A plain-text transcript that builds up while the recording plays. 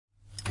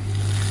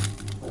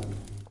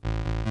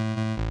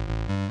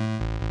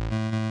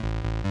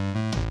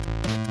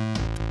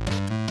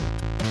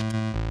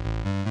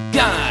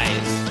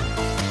Guys,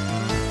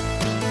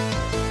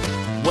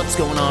 what's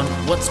going on?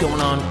 What's going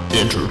on?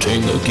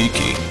 Entertain the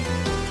geeky.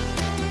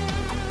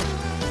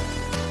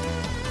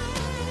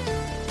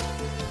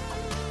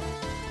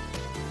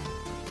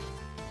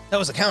 That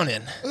was a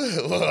count-in.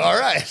 All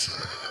right.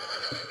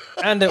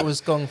 And it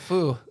was Kung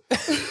Fu.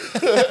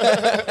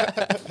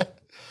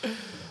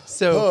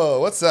 So, Oh,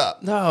 what's up?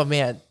 oh,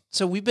 man.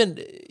 So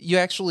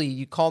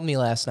you called me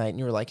last night and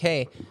you were like,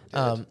 hey,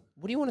 what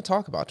do you want to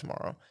talk about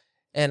tomorrow?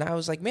 And I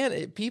was like,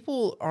 man,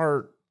 people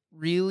are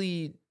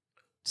really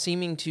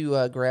seeming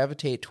to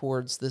gravitate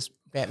towards this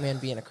Batman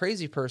being a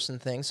crazy person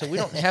thing. So we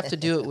don't have to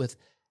do it with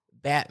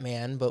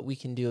Batman, but we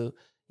can do,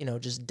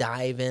 just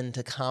dive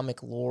into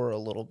comic lore a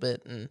little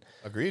bit and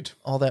Agreed.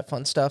 all that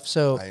fun stuff.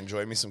 So I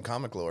enjoy me some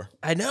comic lore.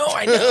 I know.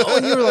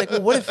 And you were like,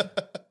 well, what if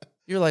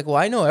you're like, well,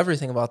 I know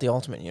everything about the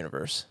Ultimate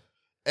Universe.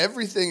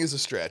 Everything is a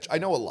stretch. I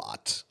know a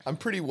lot. I'm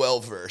pretty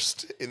well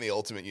versed in the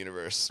Ultimate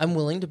Universe. I'm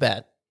willing to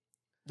bet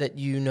that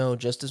you know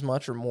just as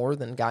much or more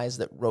than guys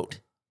that wrote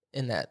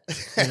in that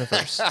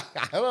universe. I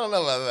don't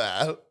know about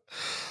that,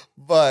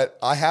 but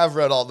I have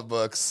read all the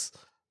books.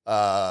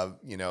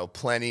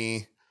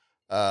 Plenty,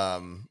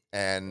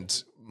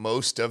 and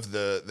most of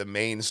the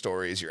main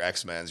stories, your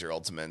X-Men's, your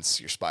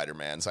Ultimates, your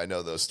Spider-Mans. I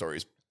know those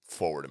stories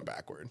forward and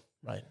backward.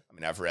 Right. I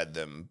mean, I've read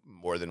them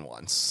more than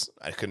once.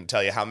 I couldn't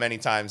tell you how many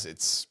times.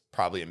 It's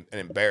probably an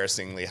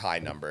embarrassingly high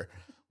number,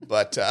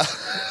 but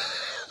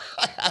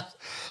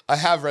I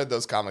have read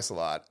those comics a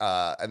lot.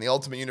 And the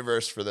Ultimate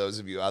Universe, for those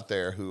of you out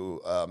there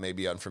who may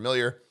be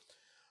unfamiliar,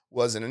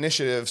 was an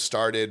initiative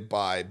started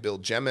by Bill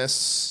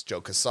Jemas, Joe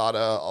Quesada,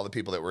 all the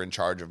people that were in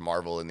charge of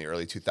Marvel in the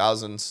early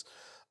 2000s,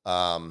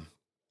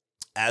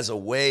 as a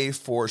way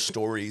for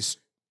stories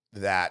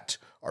that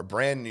are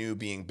brand new,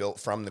 being built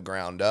from the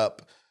ground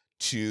up,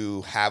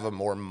 to have a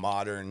more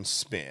modern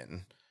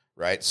spin,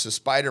 right? So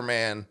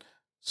Spider-Man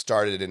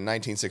started in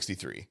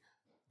 1963,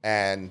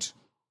 and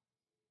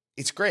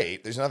it's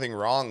great. There's nothing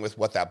wrong with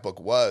what that book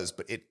was,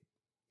 but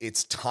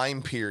its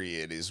time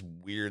period is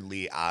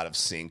weirdly out of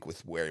sync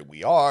with where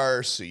we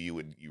are. So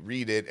you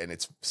read it, and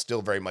it's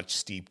still very much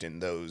steeped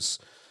in those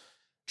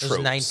tropes.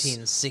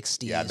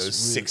 1960s. Yeah,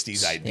 those roots.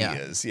 60s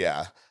ideas.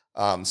 Yeah.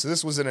 So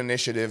this was an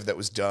initiative that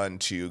was done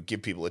to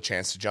give people a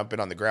chance to jump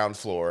in on the ground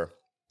floor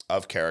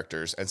of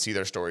characters and see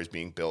their stories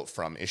being built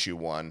from issue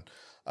one,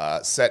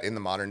 set in the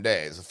modern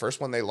days. The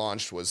first one they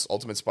launched was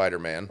Ultimate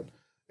Spider-Man.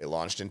 It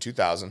launched in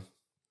 2000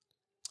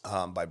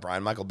 by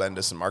Brian Michael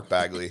Bendis and Mark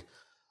Bagley.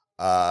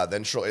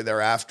 Then shortly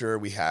thereafter,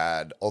 we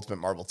had Ultimate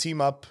Marvel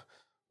Team Up,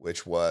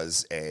 which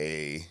was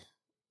a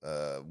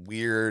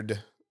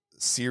weird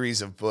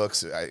series of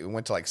books. It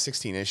went to like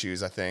 16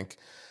 issues, I think.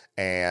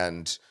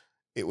 And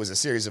it was a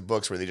series of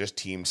books where they just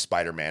teamed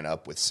Spider-Man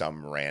up with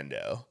some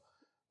rando.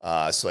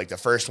 So like the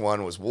first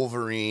one was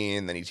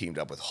Wolverine, then he teamed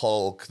up with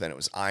Hulk, then it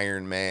was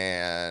Iron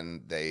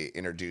Man. They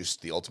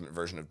introduced the ultimate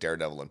version of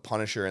Daredevil and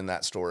Punisher in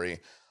that story.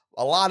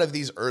 A lot of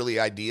these early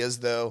ideas,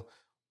 though,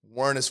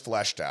 weren't as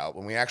fleshed out.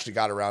 When we actually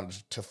got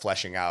around to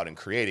fleshing out and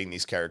creating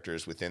these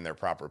characters within their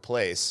proper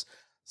place,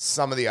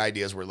 some of the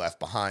ideas were left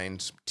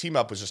behind. Team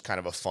Up was just kind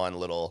of a fun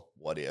little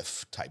what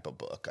if type of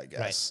book, I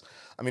guess. Right.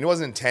 I mean, it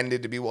wasn't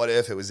intended to be what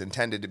if. It was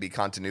intended to be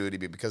continuity,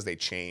 because they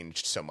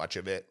changed so much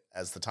of it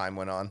as the time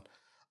went on.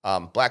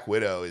 Black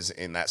Widow is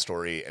in that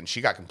story, and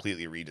she got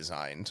completely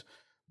redesigned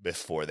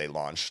before they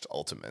launched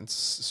Ultimates.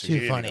 So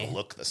she didn't even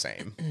look the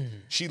same.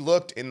 She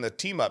looked, in the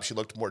Team Up, she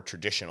looked more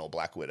traditional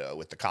Black Widow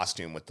with the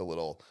costume with the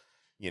little,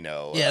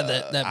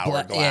 that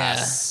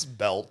hourglass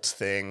belt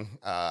thing.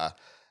 And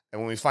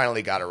when we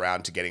finally got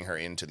around to getting her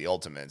into the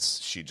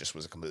Ultimates, she just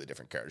was a completely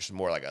different character. She's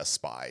more like a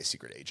spy,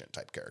 secret agent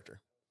type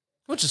character.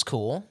 Which is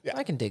cool. Yeah.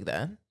 I can dig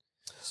that.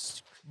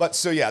 But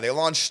so, yeah, they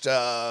launched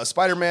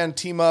Spider-Man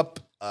Team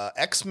Up.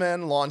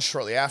 X-Men launched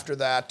shortly after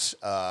that.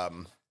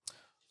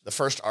 The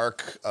first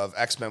arc of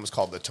X-Men was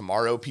called The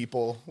Tomorrow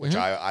People, which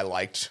I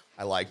liked.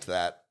 I liked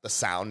that, the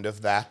sound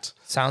of that.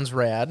 Sounds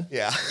rad.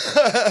 Yeah.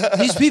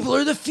 These people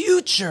are the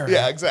future.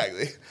 Yeah,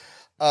 exactly.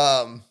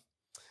 And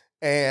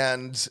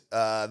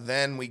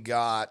then we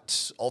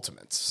got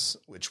Ultimates,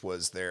 which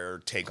was their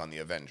take on the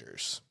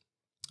Avengers.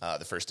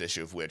 The first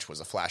issue of which was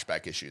a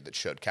flashback issue that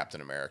showed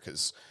Captain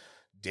America's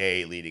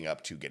day leading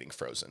up to getting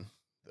frozen,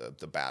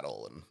 the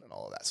battle and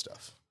all of that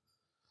stuff.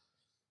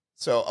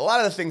 So a lot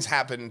of the things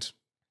happened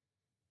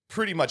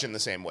pretty much in the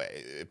same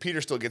way.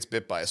 Peter still gets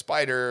bit by a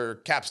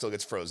spider. Cap still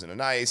gets frozen in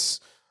ice.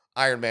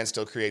 Iron Man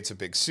still creates a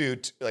big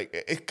suit. Like,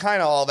 it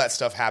kind of all that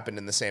stuff happened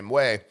in the same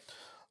way.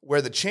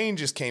 Where the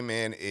changes came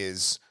in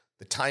is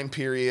the time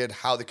period,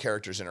 how the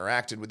characters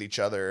interacted with each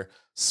other.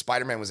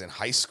 Spider-Man was in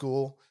high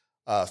school.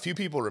 A few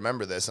people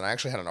remember this, and I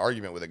actually had an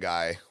argument with a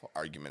guy.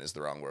 Argument is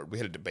the wrong word. We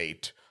had a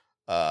debate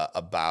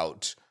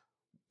about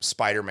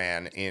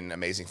Spider-Man in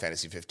Amazing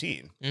Fantasy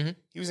 15. Mm-hmm.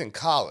 He was in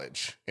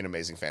college in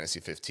Amazing Fantasy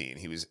 15.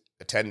 He was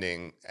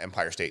attending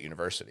Empire State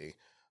University.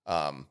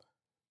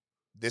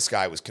 This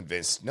guy was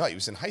convinced, no, he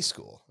was in high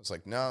school. I was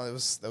like, no,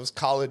 that was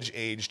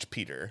college-aged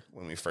Peter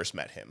when we first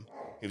met him.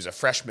 He was a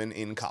freshman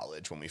in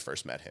college when we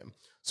first met him.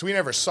 So we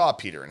never saw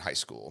Peter in high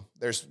school.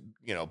 There's,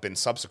 been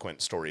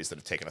subsequent stories that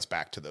have taken us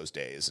back to those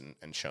days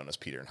and shown us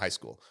Peter in high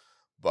school.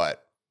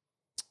 But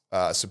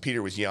so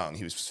Peter was young.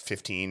 He was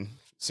 15,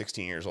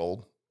 16 years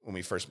old when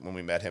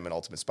we met him in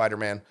Ultimate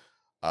Spider-Man.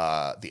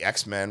 The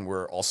X-Men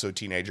were also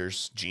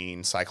teenagers,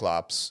 Jean,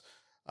 Cyclops,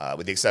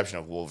 with the exception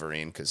of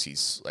Wolverine, because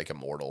he's like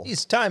immortal.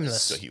 He's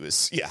timeless. So he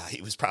was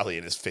probably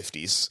in his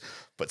 50s,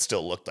 but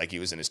still looked like he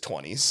was in his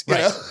 20s.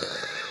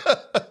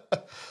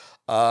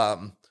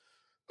 Right.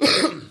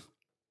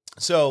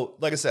 So,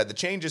 like I said, the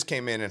changes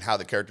came in and how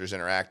the characters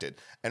interacted.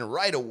 And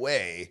right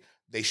away,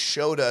 they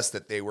showed us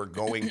that they were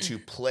going to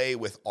play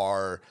with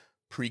our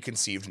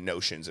preconceived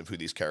notions of who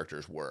these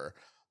characters were.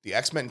 The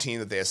X-Men team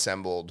that they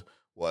assembled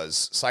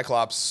was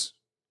Cyclops,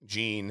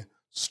 Jean,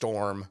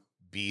 Storm,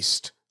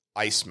 Beast,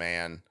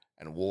 Iceman,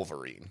 and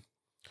Wolverine.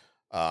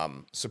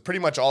 So pretty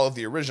much all of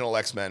the original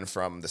X-Men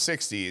from the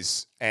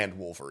 60s and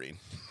Wolverine.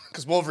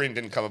 Because Wolverine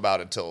didn't come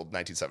about until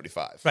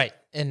 1975. Right.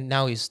 And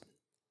now he's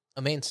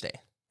a mainstay.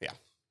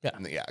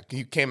 Yeah,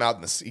 he came around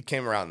in the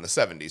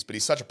 70s, but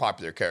he's such a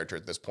popular character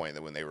at this point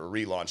that when they were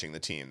relaunching the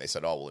team, they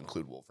said, "Oh, we'll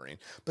include Wolverine."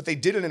 But they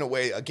did it in a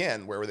way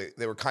again where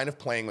they were kind of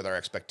playing with our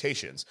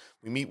expectations.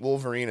 We meet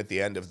Wolverine at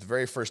the end of the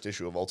very first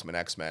issue of Ultimate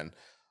X-Men.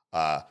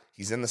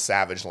 He's in the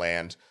Savage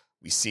Land.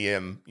 We see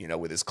him,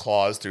 with his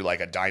claws through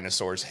like a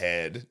dinosaur's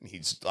head.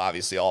 He's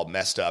obviously all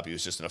messed up. He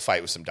was just in a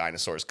fight with some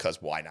dinosaurs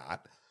because why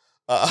not?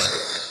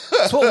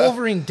 That's what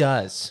Wolverine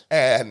does.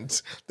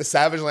 And the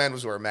Savage Land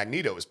was where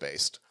Magneto was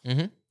based.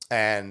 Mm-hmm.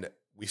 And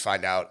we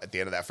find out at the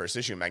end of that first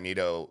issue,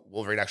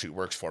 Wolverine actually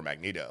works for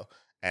Magneto,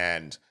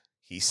 and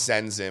he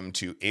sends him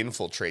to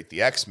infiltrate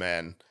the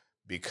X-Men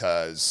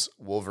because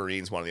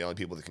Wolverine's one of the only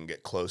people that can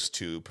get close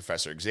to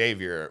Professor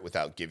Xavier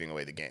without giving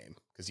away the game,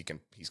 because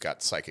he's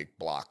got psychic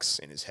blocks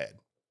in his head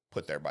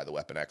put there by the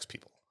Weapon X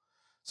people.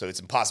 So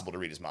it's impossible to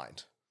read his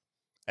mind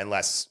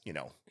unless, you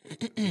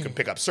can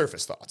pick up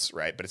surface thoughts,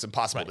 right? But it's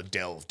impossible to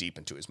delve deep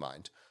into his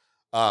mind.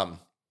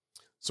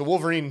 So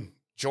Wolverine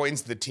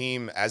joins the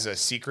team as a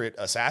secret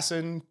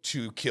assassin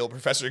to kill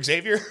Professor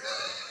Xavier.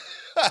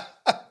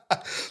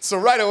 So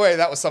right away,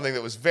 that was something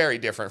that was very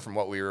different from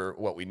what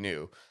we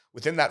knew.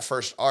 Within that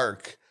first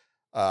arc,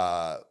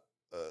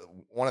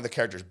 one of the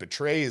characters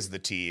betrays the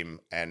team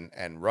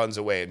and runs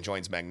away and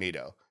joins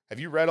Magneto. Have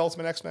you read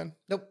Ultimate X-Men?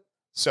 Nope.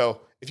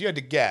 So if you had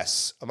to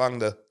guess among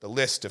the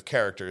list of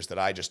characters that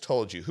I just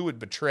told you, who would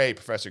betray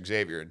Professor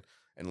Xavier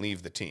and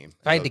leave the team?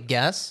 If I had to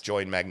guess,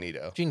 join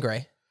Magneto. Jean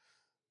Grey.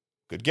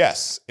 Good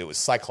guess. It was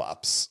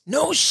Cyclops.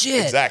 No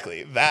shit.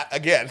 Exactly.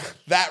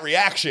 That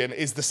reaction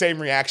is the same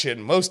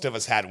reaction most of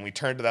us had when we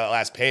turned to that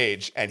last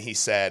page and he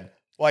said,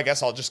 "Well, I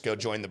guess I'll just go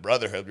join the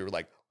Brotherhood." We were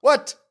like,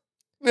 "What?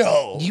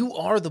 No. You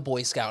are the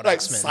Boy Scout like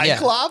X-Men."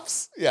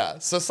 Cyclops?" Yeah.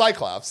 So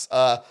Cyclops.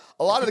 A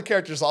lot of the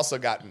characters also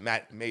got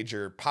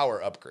major power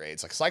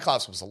upgrades. Like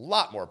Cyclops was a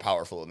lot more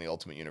powerful in the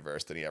Ultimate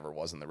Universe than he ever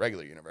was in the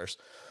regular universe.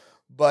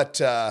 But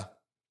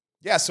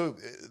so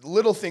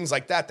little things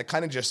like that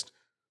kind of just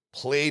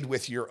played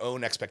with your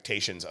own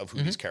expectations of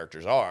who these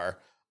characters are.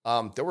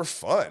 They were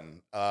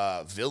fun.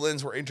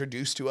 Villains were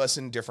introduced to us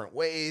in different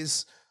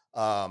ways.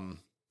 The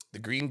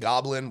Green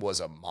Goblin was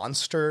a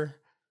monster.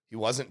 He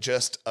wasn't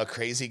just a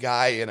crazy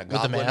guy in a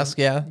goblin mask,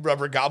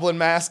 rubber goblin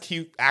mask.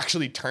 He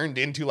actually turned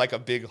into like a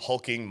big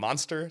hulking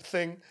monster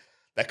thing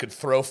that could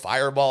throw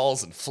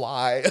fireballs and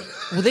fly.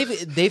 Well,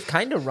 they've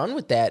kind of run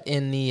with that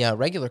in the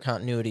regular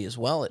continuity as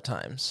well at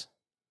times.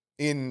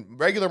 In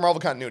regular Marvel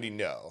continuity,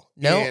 no.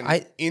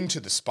 Into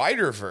the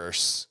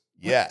Spider-Verse,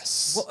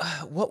 yes.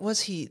 What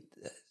was he?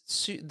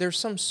 There's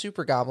some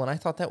super goblin. I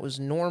thought that was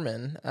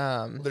Norman.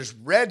 There's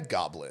Red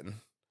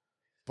Goblin,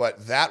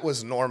 but that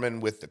was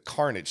Norman with the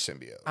Carnage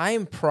symbiote. I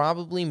am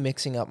probably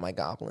mixing up my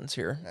goblins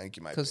here. I think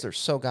you might because there's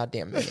so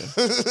goddamn many.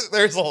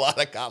 There's a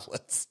lot of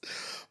goblins.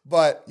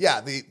 But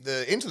yeah,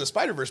 the Into the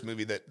Spider-Verse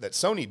movie that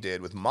Sony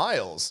did with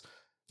Miles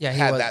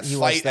had that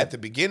fight at the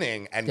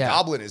beginning, and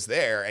Goblin is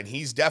there, and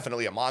he's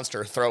definitely a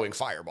monster throwing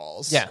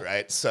fireballs. Yeah.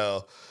 Right.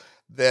 So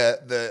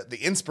the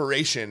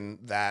inspiration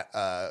that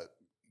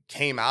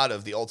came out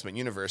of the Ultimate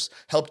Universe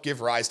helped give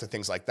rise to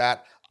things like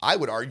that. I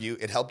would argue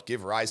it helped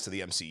give rise to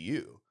the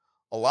MCU.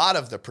 A lot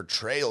of the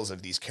portrayals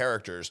of these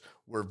characters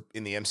were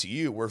in the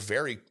MCU were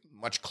very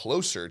much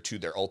closer to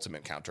their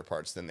Ultimate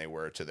counterparts than they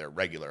were to their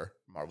regular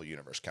Marvel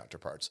Universe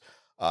counterparts,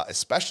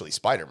 especially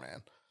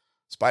Spider-Man.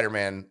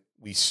 Spider-Man,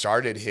 we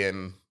started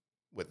him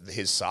with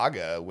his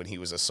saga when he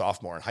was a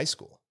sophomore in high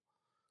school.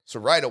 So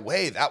right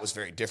away, that was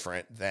very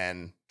different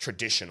than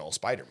traditional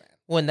Spider-Man.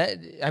 Well,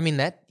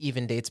 that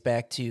even dates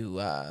back to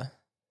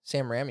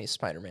Sam Raimi's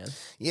Spider-Man.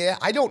 Yeah,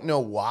 I don't know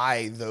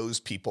why those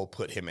people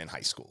put him in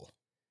high school.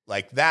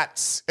 Like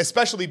that's,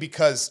 especially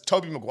because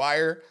Tobey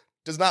Maguire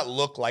does not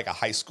look like a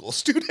high school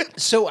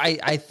student. So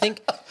I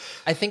think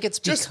it's because...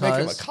 Just make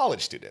him a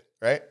college student,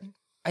 right?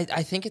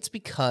 I think it's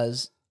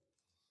because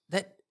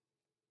that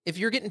if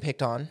you're getting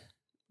picked on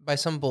by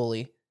some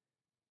bully,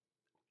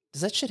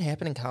 does that shit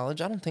happen in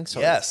college? I don't think so.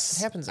 Yes.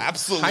 It happens in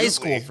absolutely. high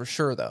school for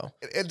sure, though.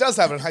 It does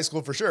happen in high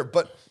school for sure,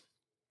 but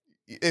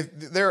if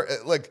they're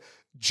like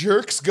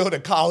jerks go to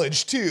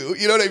college too,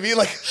 you know what I mean?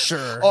 Like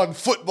Sure. on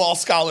football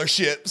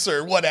scholarships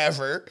or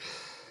whatever.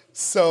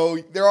 So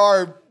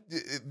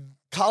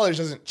college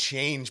doesn't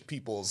change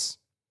people's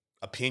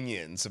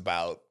opinions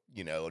about,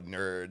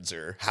 nerds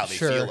or how they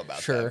feel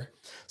about them.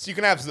 So you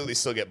can absolutely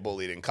still get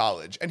bullied in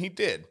college. And he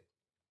did.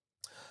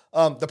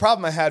 The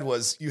problem I had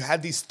was you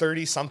had these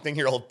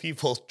 30-something-year-old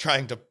people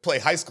trying to play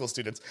high school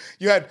students.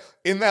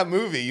 In that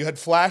movie, you had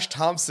Flash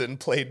Thompson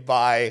played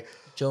by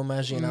Joe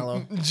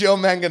Manganiello. Joe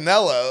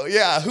Manganiello,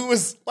 yeah, who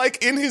was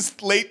like in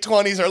his late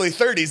 20s, early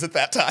 30s at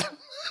that time.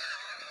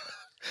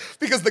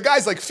 Because the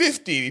guy's like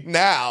 50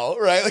 now,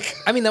 right? Like,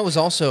 I mean, that was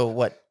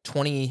also,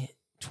 20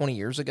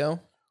 years ago?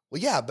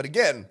 Well, yeah, but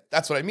again,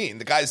 that's what I mean.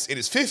 The guy's in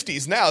his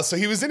 50s now, so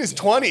he was in his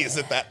 20s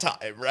at that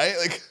time, right?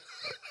 Like,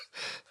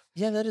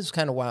 yeah, that is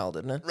kind of wild,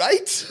 isn't it?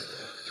 Right?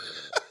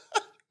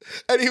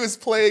 And he was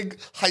playing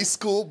high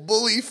school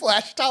bully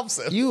Flash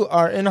Thompson. You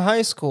are in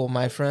high school,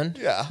 my friend.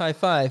 Yeah. High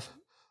five.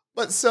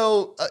 But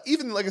so,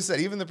 even, like I said,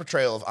 even the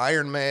portrayal of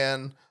Iron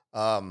Man,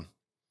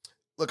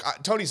 look,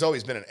 Tony's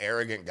always been an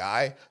arrogant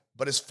guy,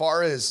 but as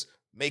far as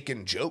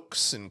making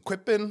jokes and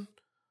quipping,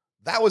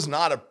 that was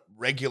not a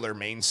regular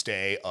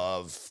mainstay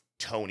of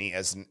Tony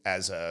as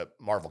a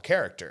Marvel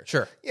character.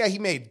 Sure. Yeah, he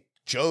made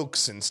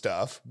jokes and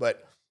stuff,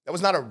 but that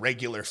was not a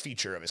regular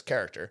feature of his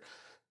character.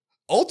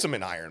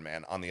 Ultimate Iron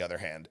Man, on the other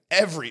hand,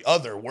 every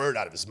other word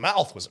out of his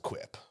mouth was a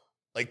quip.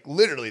 Like,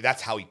 literally,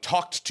 that's how he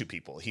talked to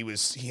people. He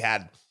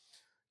had,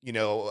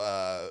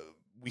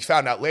 we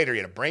found out later he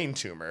had a brain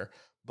tumor,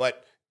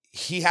 but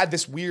he had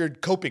this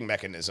weird coping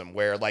mechanism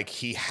where, like,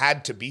 he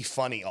had to be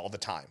funny all the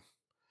time,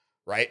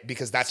 right?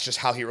 Because that's just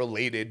how he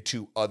related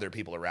to other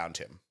people around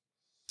him.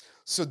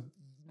 So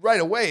right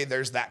away,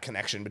 there's that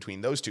connection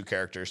between those two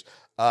characters.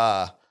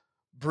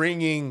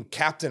 Bringing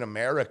Captain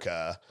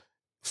America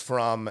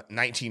from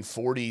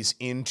 1940s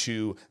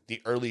into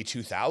the early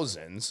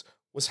 2000s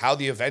was how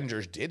the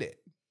Avengers did it,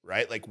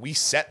 right? Like, we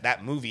set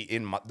that movie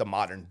in the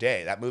modern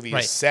day. That movie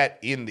is set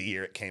in the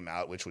year it came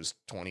out, which was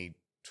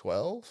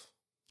 2012.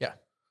 Yeah.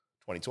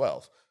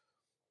 2012.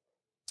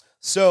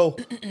 So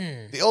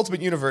the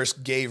Ultimate Universe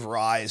gave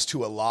rise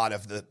to a lot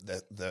of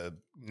the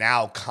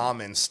now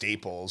common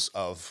staples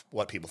of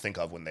what people think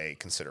of when they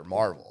consider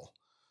Marvel.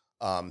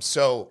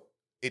 So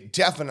it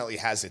definitely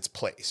has its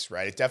place,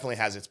 right? It definitely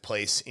has its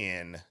place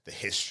in the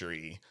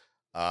history.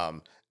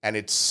 And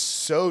it's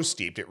so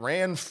steeped. It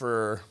ran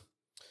for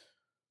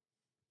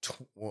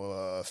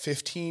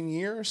 15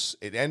 years.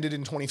 It ended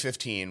in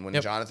 2015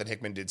 when Jonathan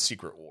Hickman did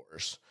Secret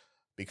Wars,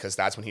 because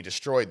that's when he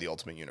destroyed the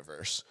Ultimate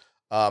Universe.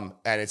 And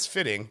it's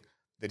fitting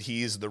that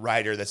he's the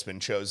writer that's been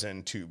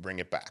chosen to bring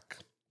it back.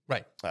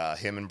 Right.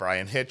 Him and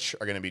Brian Hitch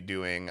are going to be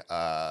doing,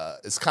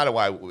 it's kind of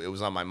why it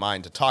was on my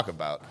mind to talk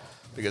about,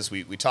 because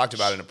we talked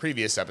about in a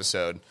previous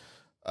episode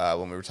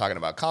when we were talking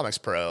about Comics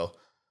Pro,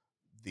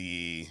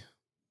 the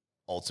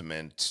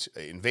Ultimate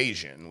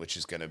Invasion, which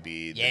is going to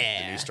be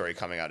the new story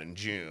coming out in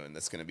June.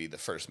 That's going to be the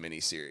first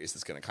miniseries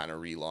that's going to kind of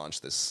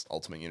relaunch this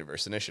Ultimate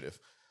Universe initiative.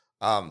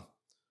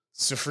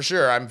 So for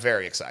sure, I'm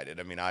very excited.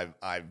 I mean, I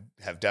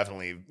have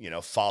definitely,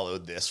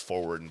 followed this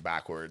forward and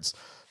backwards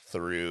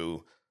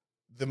through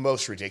the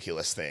most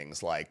ridiculous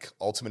things like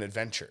Ultimate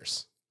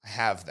Adventures. I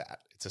have that.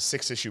 It's a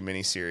 6-issue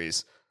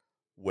miniseries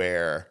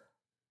where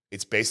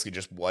it's basically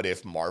just what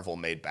if Marvel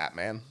made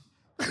Batman.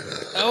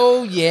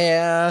 Oh,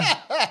 yeah.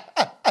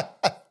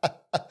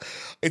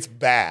 It's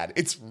bad.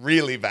 It's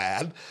really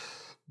bad.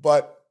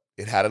 But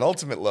it had an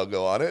Ultimate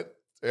logo on it.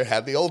 It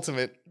had the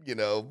Ultimate,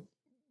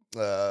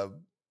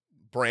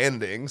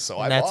 branding. So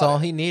and that's all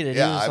he needed.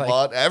 Yeah, I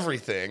bought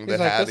everything that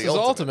had the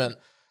Ultimate.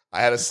 I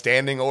had a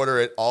standing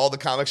order at all the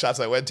comic shops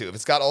I went to. If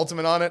it's got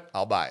Ultimate on it,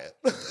 I'll buy it.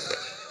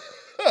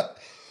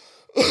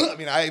 I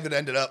mean, I even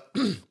ended up,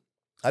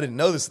 I didn't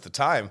know this at the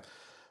time,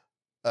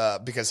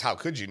 because how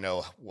could you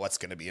know what's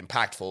going to be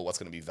impactful, what's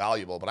going to be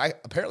valuable? But I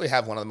apparently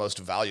have one of the most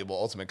valuable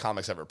Ultimate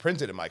comics ever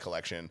printed in my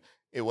collection.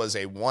 It was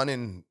a 1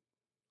 in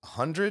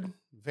 100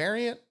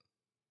 variant.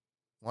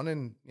 1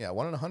 in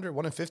 100,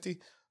 1 in 50.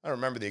 I don't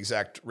remember the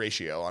exact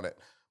ratio on it,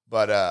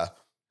 but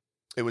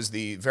it was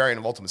the variant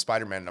of Ultimate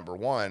Spider-Man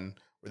 #1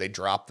 where they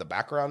drop the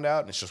background out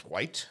and it's just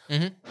white,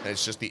 and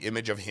it's just the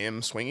image of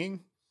him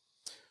swinging.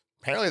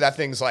 Apparently, that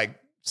thing's like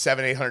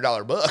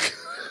 $700-800 book.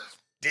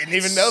 Didn't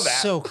even know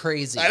that. So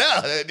crazy. I know.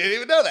 I didn't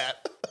even know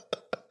that.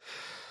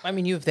 I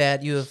mean, you have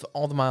that. You have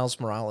all the Miles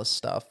Morales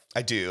stuff.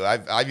 I do.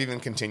 I've even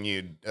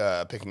continued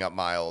picking up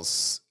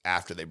Miles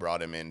after they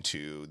brought him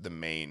into the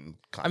main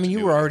continuity. I mean,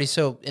 you were already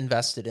so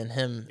invested in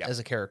him as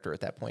a character at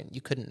that point. You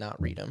couldn't not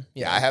read him.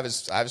 Yeah, I have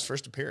his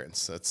first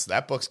appearance.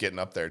 That book's getting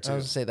up there too. I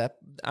was gonna say that.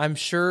 I'm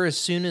sure as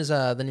soon as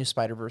the new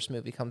Spider-Verse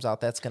movie comes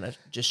out, that's gonna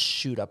just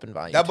shoot up in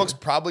value. That book's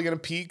probably gonna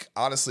peak.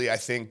 Honestly, I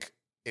think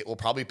it will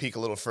probably peak a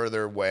little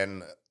further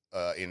when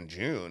in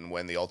June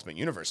when the Ultimate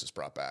Universe is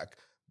brought back,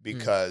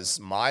 because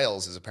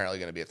Miles is apparently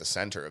going to be at the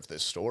center of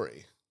this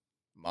story.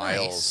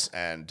 Miles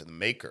and the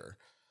Maker,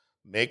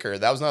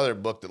 that was another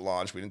book that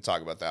launched. We didn't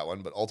talk about that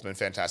one, but Ultimate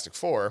Fantastic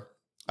Four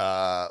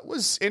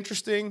was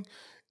interesting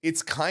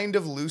it's kind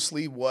of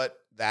loosely what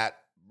that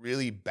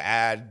really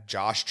bad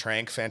Josh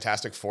Trank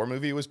Fantastic Four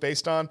movie was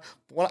based on.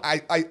 Well,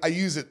 I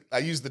use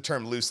the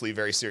term loosely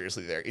very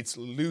seriously there. It's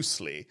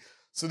loosely.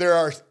 So there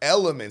are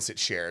elements it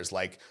shares,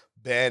 like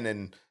Ben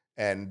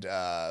and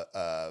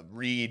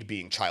Reed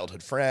being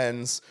childhood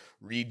friends,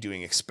 Reed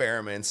doing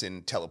experiments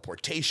in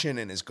teleportation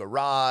in his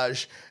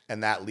garage,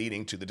 and that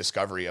leading to the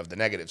discovery of the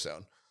negative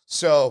zone.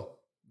 So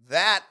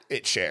that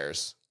it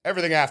shares.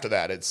 Everything after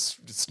that, it's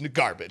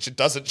garbage. It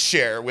doesn't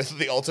share with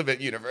the Ultimate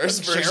Universe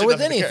version share with of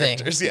the anything.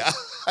 characters. Yeah,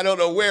 I don't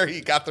know where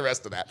he got the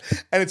rest of that.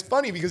 And it's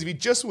funny because if he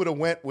just would have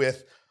went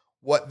with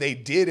what they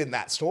did in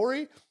that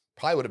story,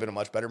 probably would have been a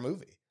much better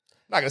movie.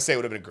 I'm not going to say it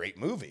would have been a great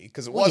movie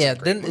because it wasn't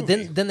a great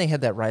movie. Then they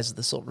had that Rise of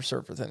the Silver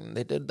Surfer thing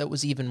they did that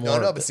was even more.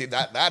 No, but see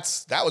that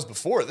was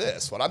before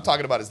this. What I'm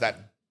talking about is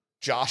that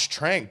Josh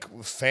Trank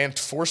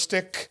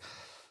Fantastic.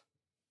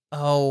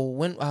 Oh,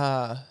 when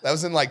that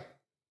was in like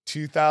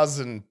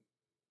 2000.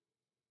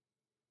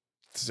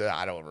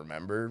 I don't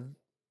remember.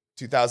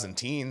 2000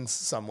 teens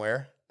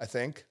somewhere, I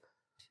think.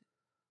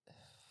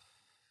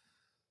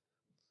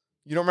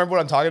 You don't remember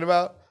what I'm talking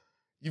about?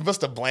 You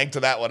must have blanked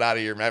that one out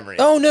of your memory.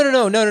 Oh,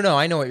 no.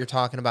 I know what you're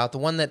talking about. The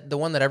one that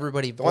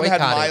everybody boycotted. The one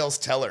that had Miles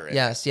Teller in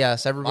it.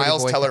 Yes. Everybody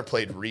Miles boycotted. Teller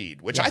played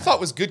Reed, which I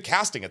thought was good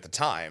casting at the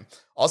time.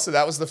 Also,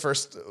 that was the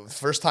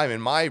first time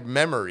in my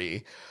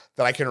memory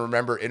that I can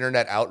remember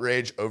internet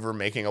outrage over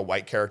making a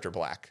white character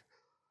black.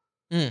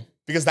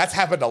 Because that's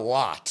happened a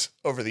lot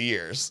over the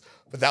years.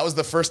 But that was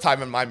the first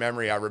time in my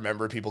memory I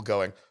remember people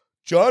going,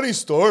 Johnny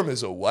Storm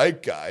is a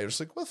white guy. I was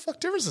like, what the fuck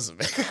difference does it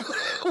make?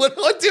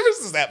 what difference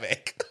does that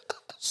make?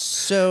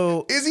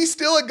 So is he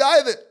still a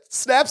guy that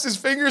snaps his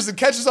fingers and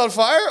catches on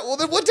fire? Well,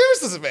 then what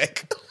difference does it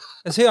make?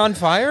 Is he on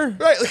fire?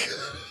 Right. Like,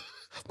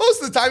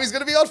 most of the time he's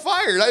going to be on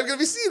fire. Not even going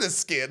to be seeing his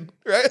skin.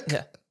 Right.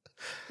 Yeah.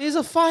 He's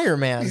a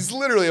fireman. He's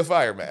literally a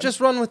fireman. Just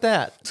run with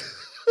that.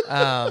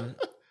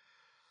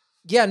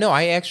 Yeah, no,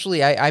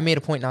 I made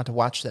a point not to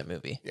watch that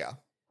movie. Yeah.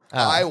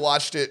 I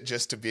watched it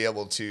just to be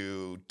able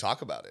to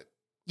talk about it.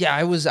 Yeah,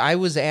 I was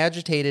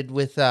agitated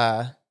with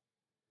I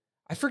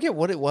forget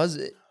what it was.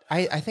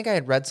 I think I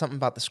had read something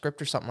about the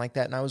script or something like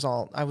that, and I was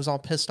all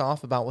pissed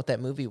off about what that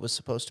movie was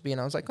supposed to be,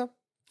 and I was like, oh,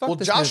 fuck well,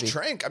 this Josh movie.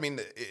 Trank, I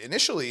mean,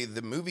 initially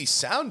the movie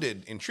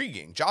sounded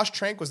intriguing. Josh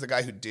Trank was the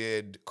guy who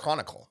did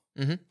Chronicle.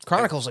 Mm-hmm.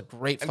 Chronicle's a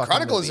great fucking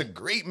Chronicle movie. is a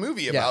great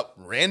movie about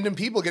random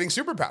people getting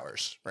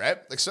superpowers, right?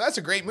 Like, so that's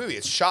a great movie.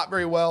 It's shot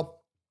very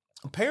well.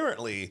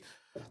 Apparently,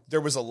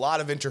 there was a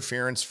lot of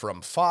interference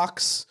from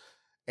Fox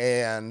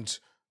and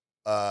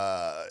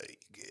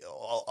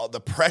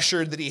the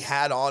pressure that he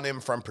had on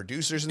him from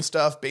producers and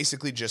stuff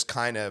basically just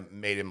kind of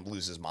made him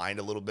lose his mind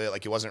a little bit.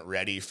 Like, he wasn't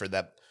ready for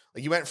that.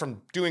 Like, he went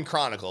from doing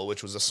Chronicle,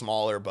 which was a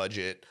smaller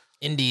budget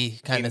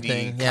indie kind of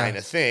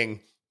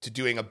thing, to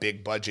doing a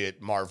big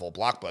budget Marvel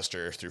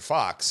blockbuster through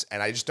Fox.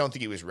 And I just don't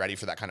think he was ready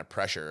for that kind of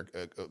pressure.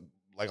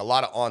 Like, a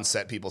lot of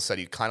on-set people said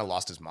he kind of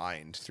lost his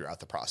mind throughout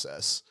the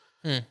process.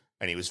 And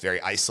he was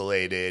very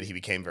isolated. He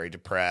became very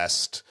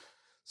depressed.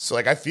 So,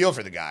 like, I feel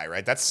for the guy,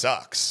 right? That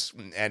sucks.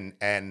 And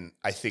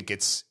I think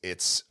it's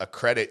a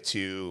credit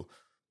to,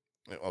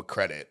 well,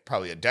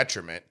 probably a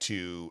detriment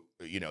to,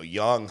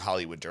 young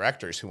Hollywood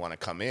directors who want to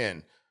come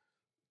in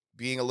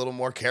being a little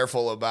more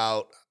careful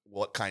about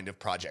what kind of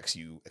projects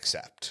you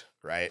accept,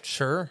 right?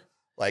 Sure.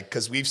 Like,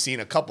 because we've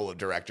seen a couple of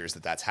directors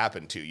that's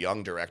happened to,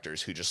 young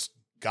directors who just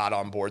got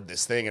on board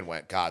this thing and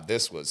went, God,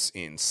 this was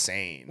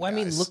insane. Well,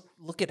 guys. I mean,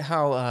 look at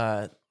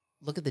how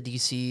look at the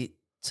DC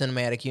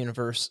cinematic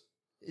universe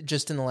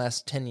just in the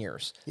last 10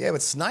 years. Yeah,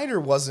 but Snyder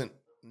wasn't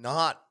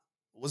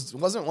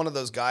one of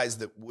those guys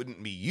that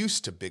wouldn't be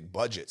used to big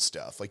budget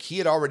stuff. Like, he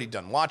had already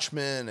done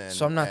Watchmen and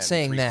so I'm not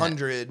saying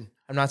 300. that.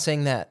 I'm not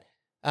saying that.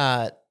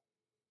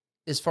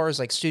 As far as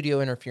like studio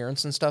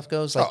interference and stuff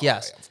goes, like,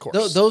 yes, yeah, of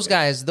course. Those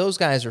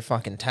guys are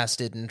fucking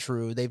tested and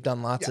true. They've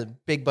done lots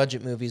of big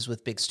budget movies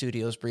with big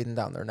studios breathing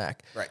down their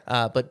neck. Right.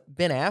 But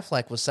Ben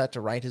Affleck was set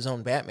to write his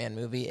own Batman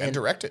movie and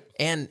direct it.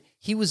 And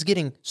he was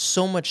getting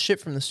so much shit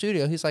from the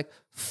studio. He's like,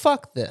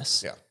 fuck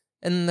this. Yeah.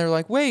 And then they're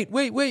like, wait,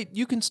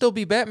 you can still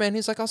be Batman.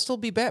 He's like, I'll still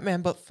be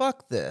Batman, but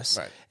fuck this.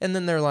 Right. And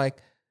then they're like,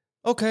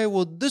 okay,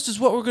 well, this is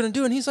what we're going to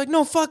do. And he's like,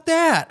 no, fuck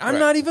that. I'm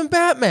not even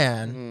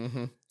Batman.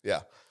 Mm-hmm.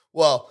 Yeah.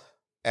 Well,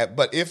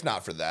 but if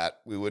not for that,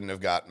 we wouldn't have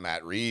got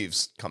Matt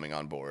Reeves coming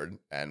on board,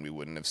 and we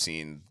wouldn't have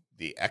seen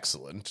the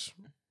excellent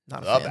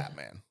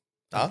Batman.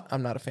 Huh?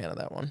 I'm not a fan of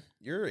that one.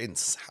 You're in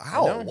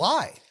how?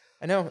 Why?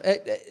 I know.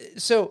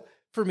 So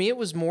for me, it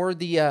was more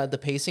the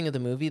pacing of the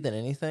movie than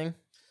anything.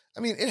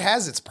 I mean, it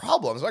has its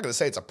problems. I'm not going to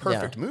say it's a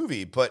perfect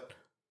movie, but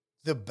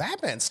the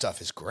Batman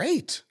stuff is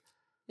great.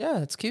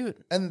 Yeah, it's cute.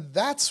 And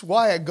that's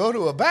why I go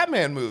to a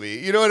Batman movie.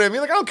 You know what I mean?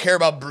 Like, I don't care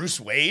about Bruce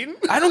Wayne.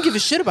 I don't give a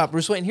shit about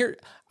Bruce Wayne here.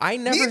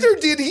 Neither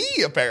did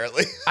he,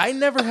 apparently. I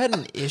never had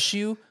an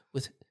issue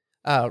with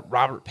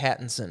Robert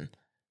Pattinson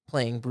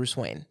playing Bruce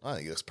Wayne. I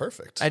think it looks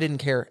perfect. I didn't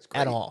care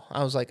at all.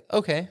 I was like,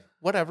 okay,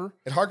 whatever.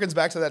 It harkens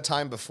back to that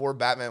time before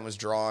Batman was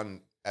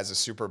drawn as a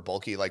super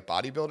bulky, like,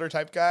 bodybuilder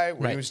type guy,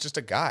 when he was just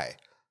a guy.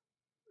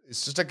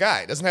 He's just a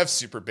guy. He doesn't have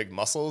super big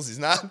muscles.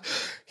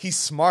 He's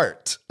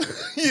smart.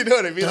 You know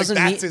what I mean?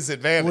 That's his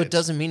advantage. Well, it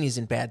doesn't mean he's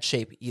in bad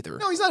shape either.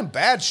 No, he's not in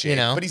bad shape,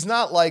 but he's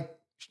not like,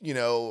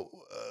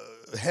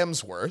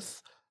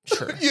 Hemsworth.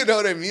 Sure. You know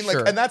what I mean?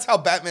 Sure. And that's how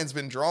Batman's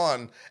been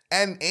drawn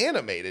and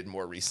animated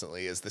more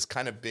recently, as this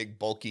kind of big,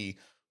 bulky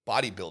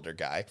bodybuilder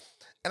guy.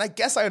 And I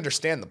guess I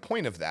understand the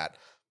point of that,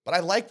 but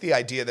I like the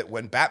idea that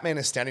when Batman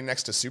is standing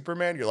next to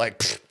Superman, you're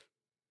like,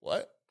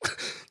 what?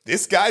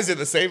 This guy's in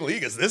the same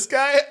league as this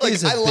guy?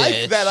 Like, I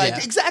like that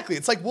idea. Exactly.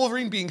 It's like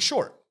Wolverine being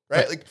short,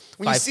 right? Like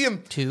when you see him,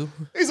 5'2",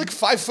 he's like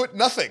 5 foot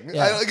nothing.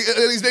 Yeah.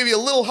 He's maybe a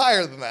little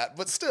higher than that,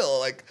 but still,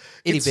 like,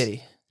 itty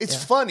bitty.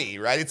 It's funny,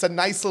 right? It's a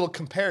nice little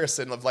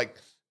comparison of like,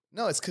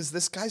 no, it's because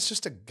this guy's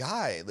just a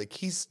guy. Like,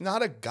 he's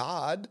not a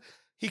god.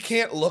 He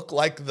can't look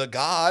like the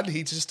god.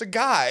 He's just a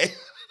guy.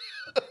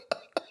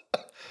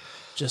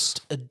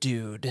 Just a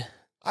dude.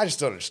 I just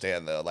don't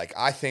understand, though. Like,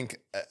 I think,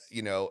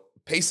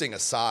 pacing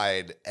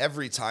aside,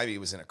 every time he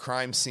was in a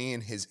crime scene,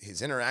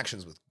 his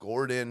interactions with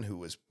Gordon, who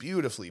was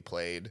beautifully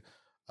played,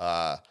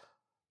 I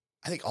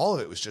think all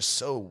of it was just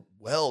so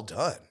well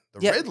done.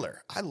 The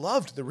Riddler. I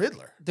loved the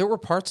Riddler. There were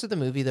parts of the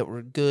movie that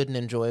were good and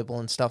enjoyable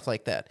and stuff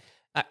like that.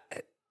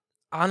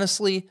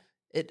 Honestly,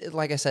 it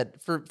like I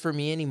said, for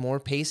me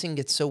anymore, pacing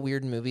gets so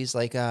weird in movies.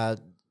 Like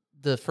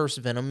the first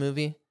Venom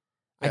movie,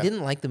 I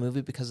didn't like the movie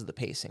because of the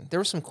pacing. There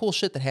was some cool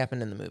shit that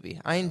happened in the movie.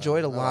 I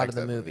enjoyed a lot of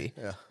the movie.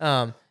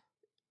 Yeah.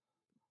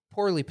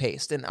 Poorly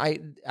paced, and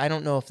I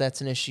don't know if that's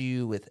an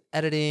issue with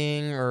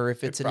editing or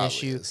if it's an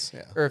issue,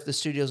 or if the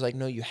studio's like,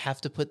 no, you have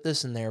to put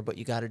this in there, but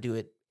you got to do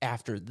it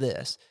after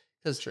this.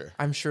 Because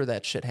I'm sure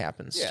that shit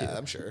happens too. Yeah,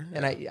 I'm sure.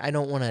 And I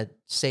don't want to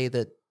say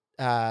that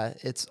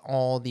it's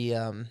all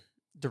the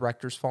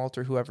director's fault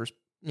or whoever's,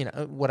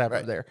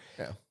 whatever there.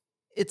 Yeah.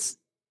 It's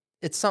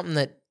something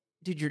that,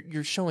 dude,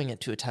 you're showing it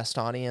to a test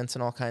audience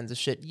and all kinds of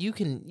shit. You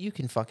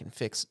can fucking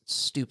fix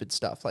stupid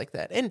stuff like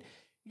that. And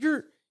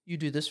you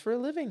do this for a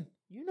living.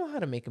 You know how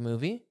to make a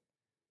movie.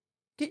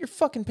 Get your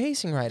fucking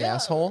pacing right,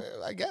 asshole.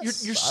 I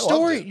guess.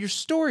 Your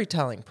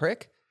storytelling,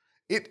 prick.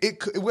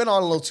 It went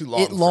on a little too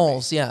long. It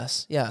lulls,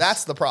 yes.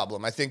 That's the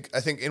problem. I think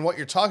in what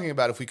you're talking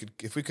about, if we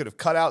could have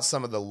cut out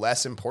some of the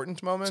less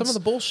important moments, some of the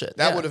bullshit,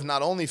 that would have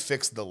not only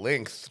fixed the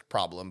length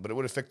problem, but it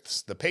would have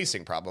fixed the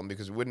pacing problem,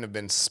 because we wouldn't have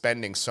been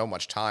spending so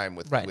much time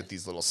with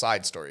these little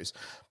side stories.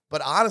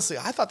 But honestly,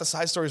 I thought the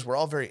side stories were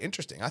all very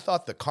interesting. I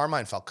thought the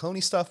Carmine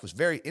Falcone stuff was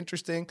very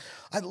interesting.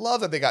 I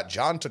love that they got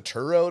John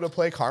Turturro to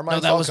play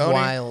Carmine Falcone. That was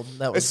wild.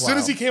 As soon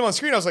as he came on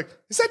screen, I was like,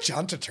 is that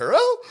John Turturro?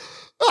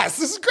 Oh, this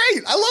is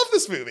great. I love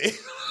this movie.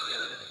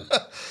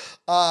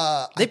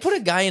 They put a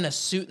guy in a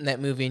suit in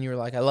that movie, and you were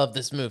like, I love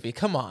this movie.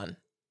 Come on.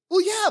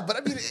 Well, yeah, but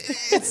I mean,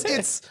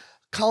 it's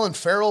Colin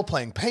Farrell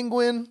playing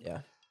Penguin. Yeah.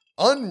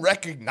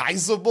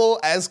 Unrecognizable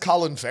as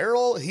Colin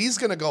Farrell. He's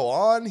going to go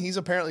on. He's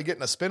apparently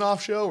getting a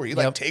spin-off show where he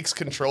takes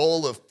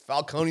control of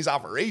Falcone's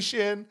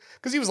operation,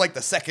 because he was like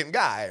the second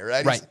guy,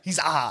 right? Right. He's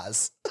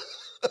Oz.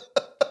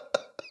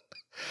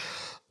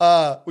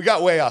 We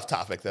got way off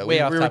topic though. We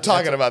were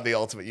talking about the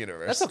Ultimate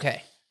Universe. That's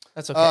okay.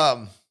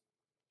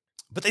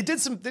 But they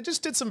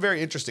just did some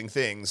very interesting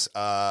things.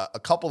 A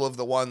couple of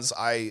the ones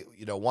I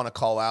want to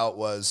call out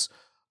was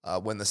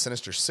when the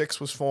Sinister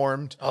Six was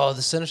formed. Oh,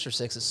 the Sinister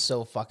Six is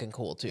so fucking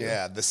cool too.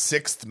 Yeah, the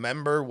sixth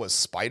member was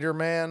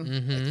Spider-Man.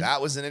 Mm-hmm. Like,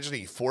 that was an interesting.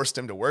 He forced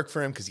him to work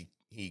for him because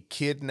he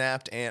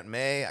kidnapped Aunt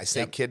May. I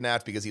say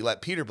kidnapped because he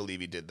let Peter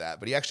believe he did that,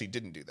 but he actually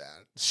didn't do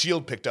that.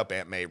 S.H.I.E.L.D. picked up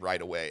Aunt May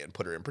right away and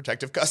put her in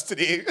protective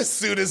custody as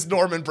soon as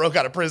Norman broke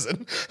out of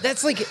prison.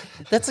 That's like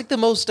the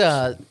most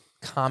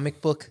comic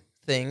book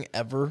thing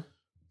ever.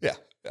 Yeah.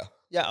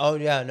 Yeah. Oh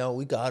yeah. No,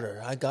 we got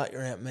her. I got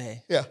your Aunt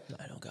May. Yeah.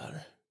 I don't got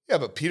her. Yeah,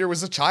 but Peter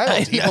was a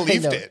child. He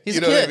believed it. He's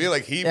you know a kid. what I mean?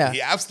 Like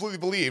he absolutely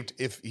believed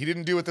if he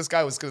didn't do what this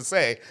guy was going to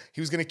say, he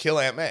was going to kill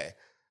Aunt May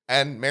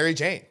and Mary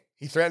Jane.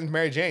 He threatened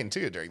Mary Jane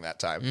too during that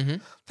time. Mm-hmm.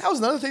 That was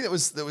another thing that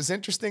was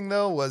interesting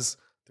though, was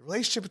the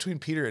relationship between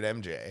Peter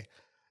and MJ.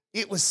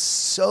 It was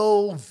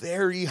so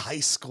very high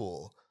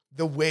school.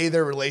 The way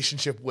their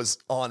relationship was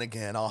on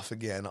again, off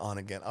again, on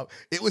again.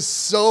 It was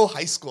so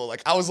high school.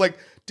 Like I was like,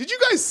 did you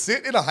guys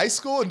sit in a high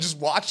school and just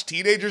watch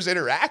teenagers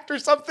interact or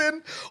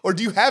something? Or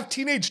do you have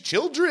teenage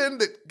children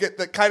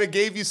that kind of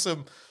gave you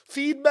some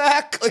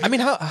feedback? Like, I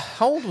mean, how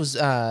old was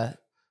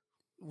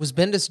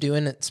Bendis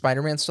doing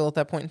Spider-Man still at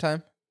that point in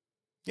time?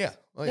 Yeah.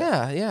 Oh,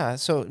 yeah.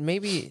 So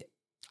maybe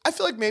I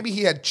feel like maybe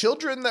he had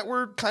children that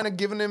were kind of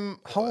giving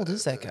him. How old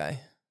is that guy?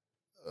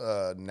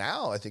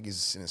 Now I think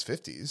he's in his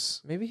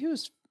 50s. Maybe he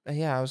was.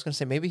 Yeah, I was gonna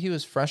say maybe he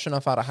was fresh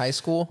enough out of high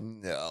school.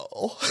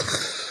 No,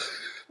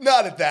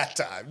 not at that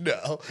time.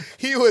 No,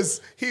 he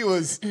was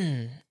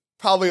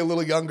probably a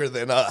little younger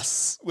than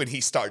us when he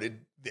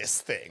started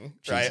this thing,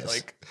 right?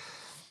 Like,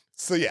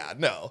 so yeah,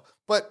 no.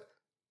 But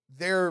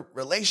their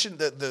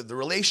the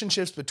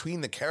relationships between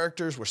the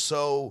characters were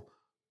so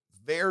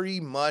very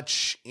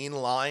much in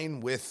line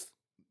with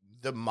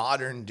the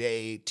modern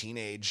day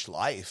teenage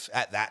life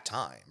at that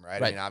time,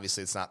 right? I mean,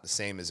 obviously it's not the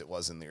same as it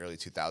was in the early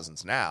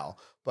 2000s now,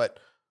 but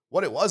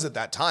what it was at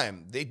that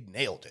time, they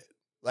nailed it.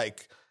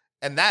 Like,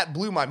 And that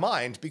blew my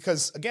mind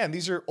because, again,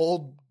 these are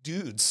old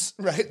dudes,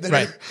 right?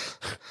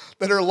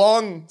 That are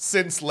long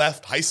since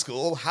left high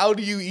school. How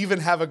do you even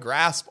have a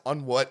grasp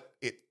on what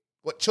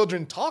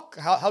children talk,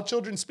 how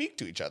children speak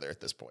to each other at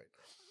this point?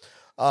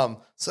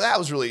 So that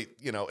was really,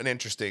 an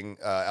interesting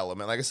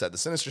element. Like I said, the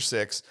Sinister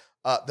Six,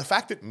 the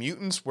fact that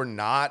mutants were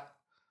not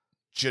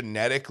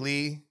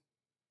genetically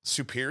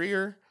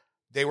superior.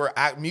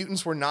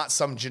 Mutants were not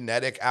some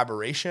genetic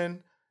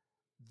aberration.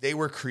 They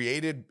were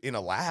created in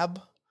a lab.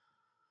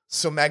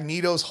 So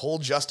Magneto's whole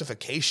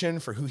justification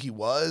for who he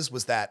was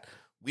that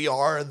we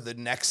are the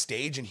next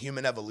stage in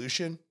human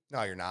evolution.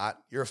 No, you're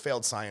not. You're a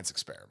failed science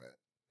experiment.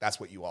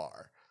 That's what you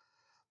are.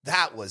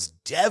 That was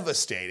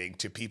devastating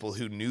to people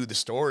who knew the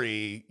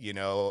story,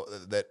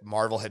 that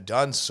Marvel had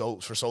done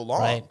for so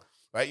long.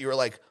 Right? You were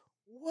like,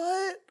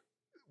 what?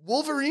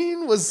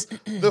 Wolverine was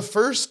the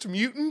first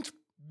mutant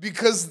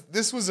because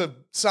this was a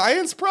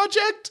science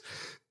project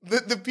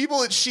that the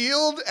people at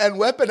S.H.I.E.L.D. and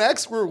Weapon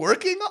X were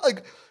working on?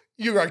 Like,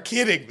 you are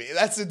kidding me.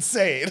 That's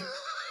insane.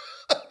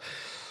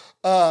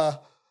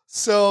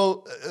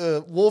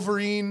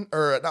 Wolverine,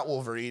 or not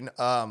Wolverine,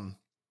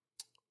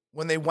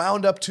 when they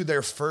wound up to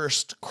their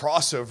first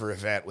crossover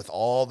event with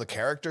all the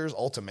characters,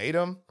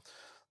 Ultimatum,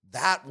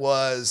 that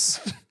was...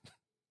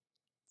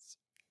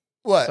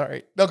 What?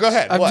 Sorry. No, go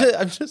ahead.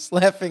 I'm just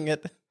laughing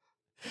at...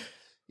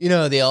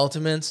 the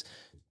Ultimates,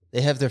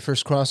 they have their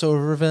first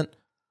crossover event,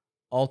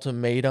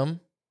 Ultimatum.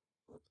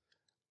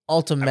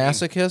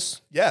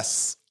 Ultimasochist.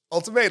 Yes.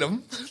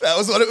 Ultimatum. That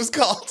was what it was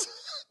called.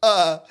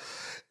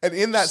 And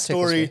in that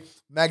story,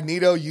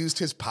 Magneto used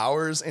his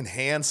powers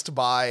enhanced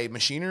by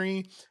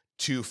machinery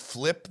to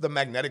flip the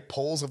magnetic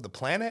poles of the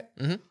planet.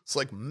 Mm-hmm. It's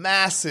like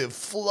massive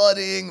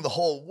flooding. The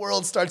whole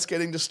world starts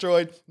getting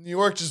destroyed. New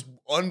York just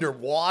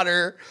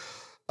underwater.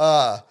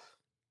 The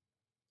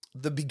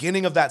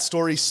beginning of that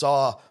story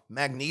saw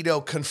Magneto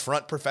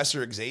confront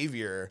Professor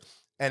Xavier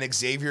and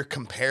Xavier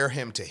compare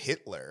him to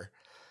Hitler.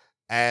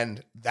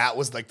 And that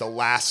was like the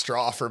last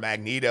straw for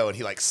Magneto. And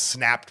he like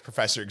snapped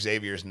Professor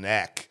Xavier's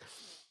neck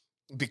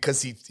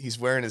because he's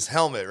wearing his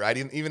helmet, right?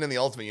 Even in the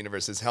Ultimate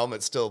Universe, his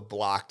helmet still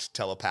blocked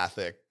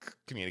telepathic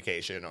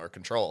communication or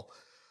control.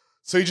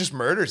 So he just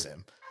murders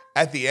him.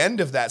 At the end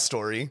of that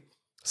story,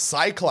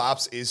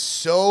 Cyclops is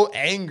so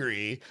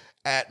angry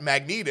at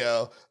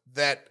Magneto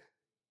that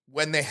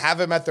when they have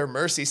him at their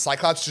mercy,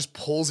 Cyclops just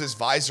pulls his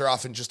visor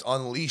off and just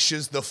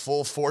unleashes the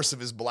full force of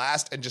his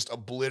blast and just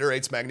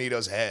obliterates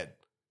Magneto's head.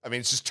 I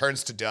mean, it just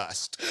turns to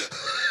dust.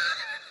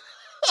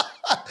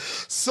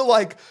 So,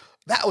 like,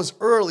 that was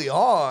early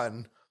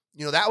on.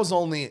 That was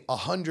only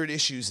 100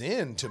 issues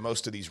into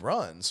most of these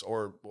runs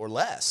or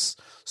less.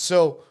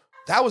 So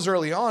that was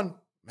early on.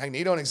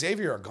 Magneto and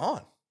Xavier are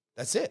gone.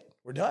 That's it.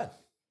 We're done.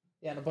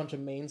 Yeah, and a bunch of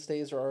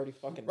mainstays are already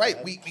fucking right.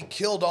 dead. We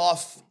killed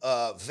off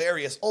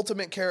various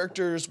Ultimate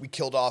characters. We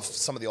killed off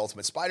some of the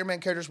Ultimate Spider-Man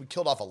characters. We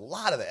killed off a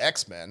lot of the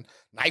X-Men.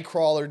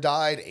 Nightcrawler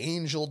died.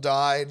 Angel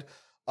died.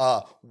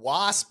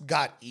 Wasp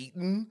got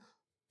eaten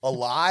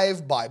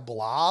alive by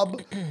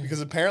Blob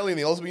because apparently in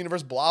the Ultimate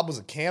Universe, Blob was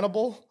a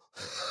cannibal.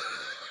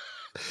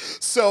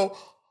 So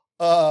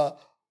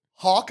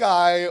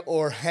Hawkeye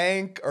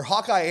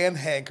and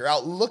Hank are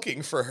out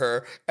looking for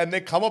her, and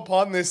they come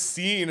upon this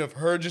scene of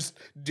her just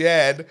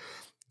dead,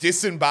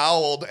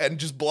 disemboweled, and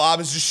just Blob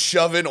is just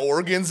shoving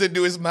organs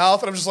into his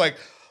mouth. And I'm just like,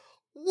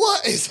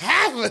 what is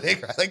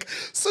happening? Like,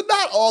 so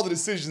not all the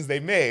decisions they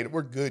made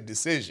were good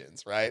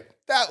decisions, right?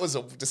 That was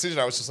a decision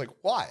I was just like,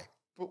 why?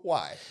 But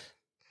why?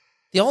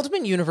 The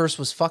Ultimate Universe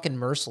was fucking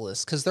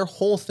merciless because their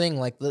whole thing,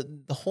 like the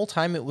whole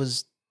time it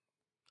was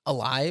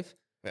alive,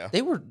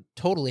 they were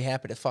totally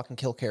happy to fucking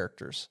kill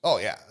characters. Oh,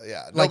 yeah.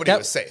 Nobody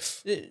was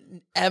safe.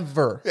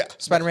 Ever. Yeah.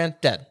 Spider-Man,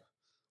 dead.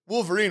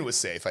 Wolverine was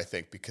safe, I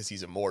think, because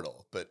he's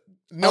immortal, but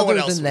no one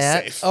else was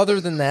safe. Other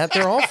than that,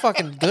 they're all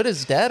fucking good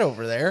as dead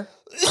over there.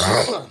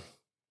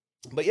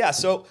 But yeah,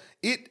 so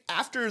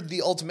after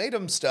the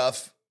Ultimatum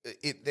stuff,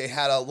 they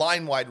had a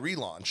line-wide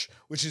relaunch,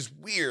 which is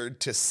weird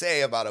to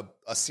say about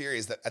a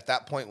series that at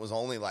that point was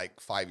only like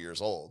 5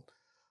 years old.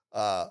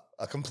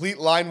 A complete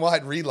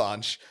line-wide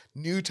relaunch,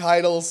 new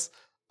titles,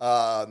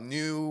 I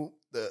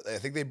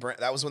think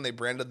that was when they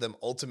branded them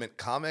Ultimate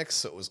Comics.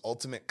 So it was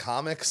Ultimate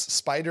Comics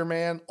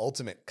Spider-Man,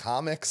 Ultimate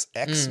Comics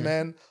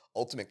X-Men,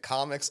 Ultimate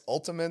Comics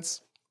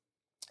Ultimates.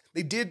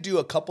 They did do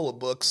a couple of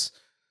books.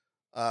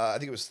 I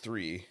think it was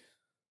 3.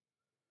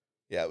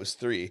 Yeah, it was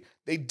 3.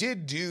 They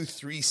did do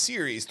 3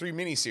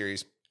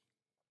 miniseries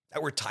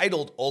that were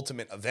titled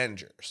Ultimate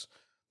Avengers.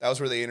 That was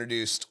where they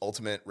introduced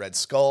Ultimate Red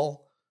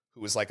Skull,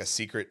 who was like a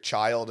secret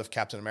child of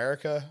Captain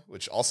America,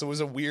 which also was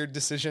a weird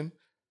decision.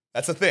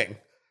 That's a thing.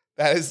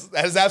 That is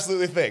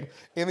absolutely a thing.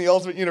 In the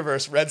Ultimate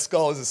Universe, Red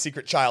Skull is a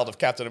secret child of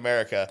Captain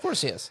America. Of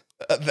course he is.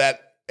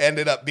 That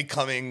ended up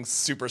becoming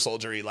super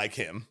soldier-y like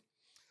him.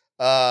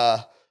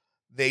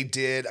 They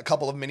did a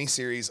couple of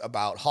miniseries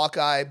about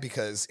Hawkeye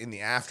because in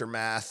the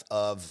aftermath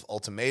of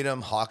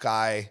Ultimatum,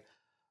 Hawkeye,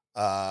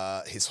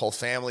 his whole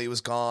family was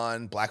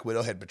gone. Black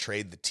Widow had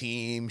betrayed the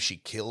team. She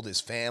killed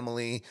his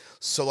family.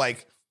 So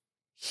like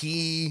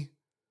he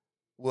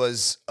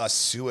was a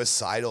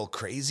suicidal,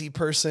 crazy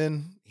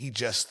person. He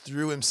just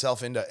threw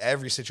himself into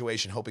every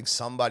situation, hoping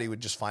somebody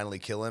would just finally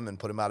kill him and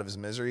put him out of his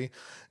misery.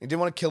 He didn't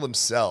want to kill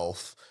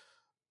himself,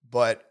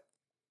 but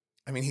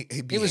I mean, he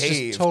behaved. It was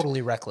just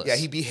totally reckless. Yeah,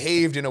 he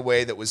behaved in a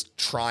way that was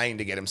trying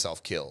to get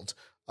himself killed.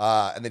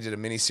 And they did a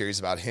miniseries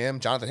about him.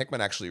 Jonathan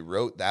Hickman actually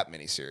wrote that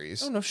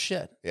miniseries. Oh, no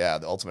shit. Yeah,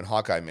 the Ultimate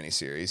Hawkeye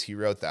miniseries. He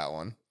wrote that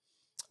one.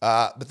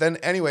 But then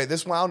anyway,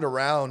 this wound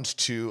around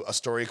to a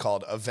story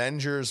called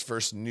Avengers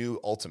vs. New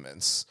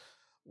Ultimates,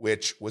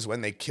 which was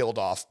when they killed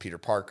off Peter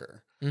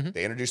Parker. Mm-hmm.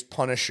 They introduced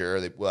Punisher.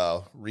 They,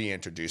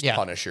 reintroduced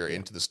Punisher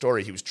into the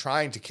story. He was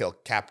trying to kill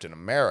Captain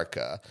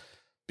America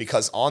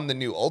because on the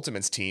New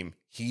Ultimates team,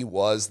 he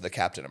was the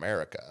Captain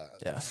America.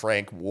 Yeah.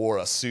 Frank wore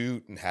a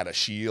suit and had a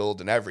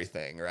shield and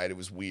everything, right? It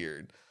was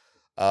weird.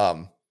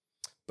 But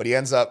he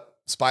ends up,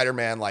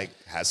 Spider-Man like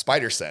has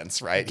spider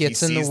sense, right? Gets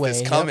he in the sees way,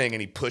 this coming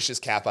and he pushes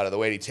Cap out of the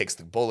way and he takes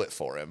the bullet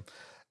for him.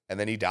 And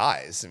then he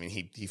dies. I mean,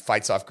 he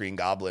fights off Green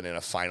Goblin in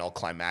a final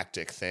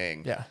climactic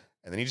thing. Yeah.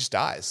 And then he just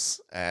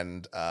dies.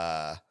 And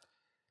oh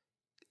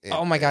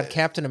my God,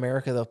 Captain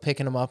America though,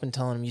 picking him up and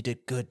telling him you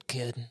did good,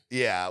 kid.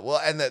 Yeah, well,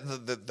 and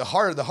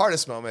the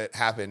hardest moment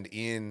happened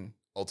in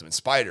Ultimate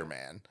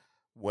Spider-Man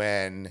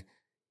when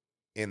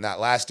in that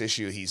last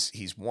issue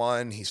he's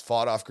won, he's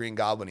fought off Green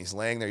Goblin, he's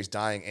laying there, he's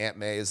dying. Aunt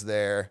May is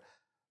there,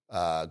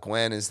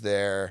 Gwen is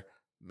there,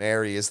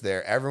 Mary is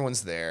there,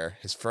 everyone's there,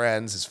 his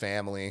friends, his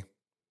family,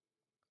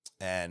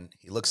 and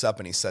he looks up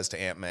and he says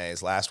to Aunt May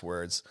his last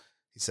words.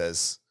 He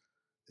says,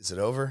 "Is it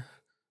over?"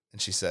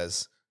 And she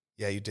says,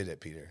 "Yeah, you did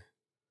it, Peter."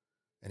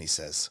 And he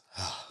says,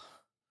 "Oh,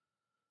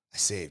 I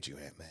saved you,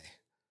 Aunt May."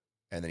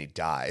 And then he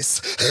dies.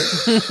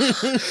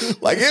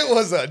 Like it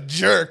was a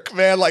jerk,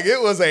 man. Like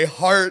it was a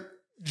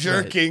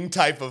heart-jerking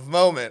type of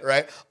moment,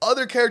 right?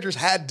 Other characters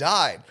had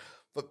died,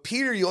 but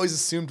Peter you always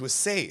assumed was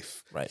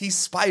safe. Right. He's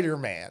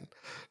Spider-Man,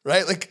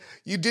 right? Like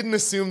you didn't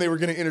assume they were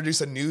going to introduce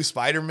a new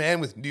Spider-Man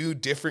with new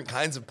different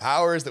kinds of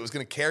powers that was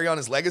going to carry on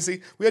his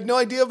legacy. We had no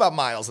idea about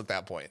Miles at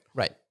that point.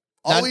 Right.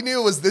 All we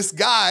knew was this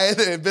guy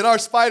that had been our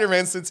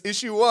Spider-Man since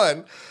issue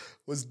 1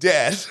 was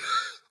dead,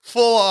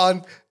 full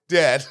on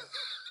dead.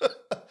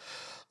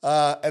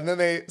 And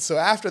then so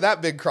after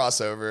that big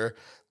crossover,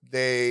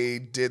 they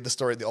did the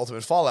story, the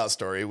Ultimate Fallout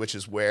story, which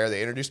is where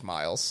they introduced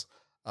Miles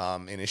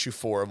in issue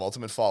 4 of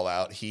Ultimate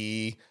Fallout.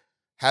 He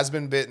has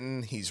been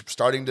bitten. He's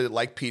starting to,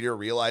 like Peter,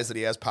 realize that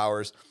he has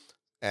powers.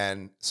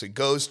 And so he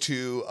goes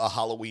to a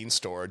Halloween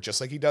store,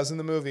 just like he does in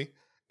the movie,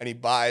 and he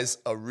buys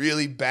a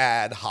really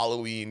bad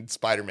Halloween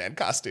Spider-Man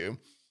costume.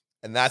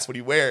 And that's what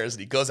he wears. And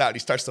he goes out and he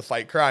starts to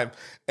fight crime.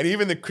 And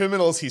even the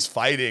criminals he's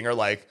fighting are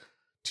like,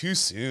 too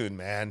soon,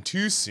 man.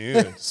 Too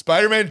soon.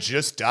 Spider-Man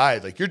just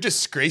died. Like, you're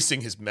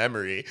disgracing his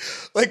memory.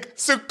 Like,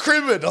 so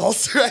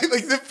criminals, right?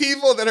 Like the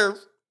people that are,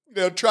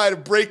 trying to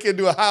break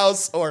into a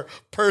house or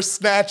purse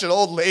snatch an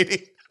old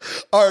lady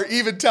are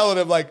even telling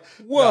him like,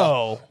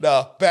 whoa,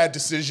 no, bad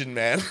decision,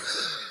 man.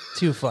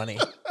 Too funny.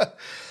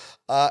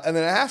 And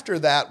then after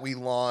that, we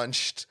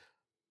launched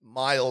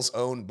Miles'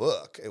 own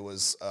book. It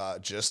was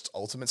just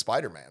Ultimate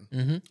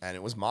Spider-Man, and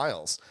it was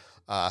Miles.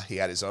 He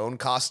had his own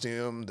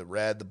costume, the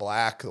red, the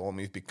black, the one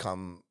we've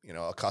become,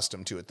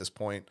 accustomed to at this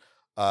point.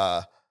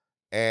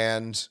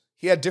 And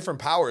he had different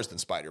powers than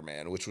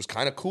Spider-Man, which was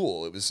kind of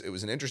cool. It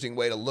was an interesting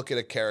way to look at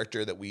a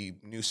character that we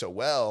knew so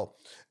well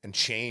and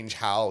change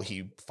how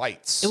he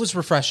fights. It was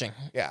refreshing.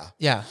 Yeah.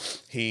 Yeah.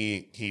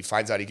 He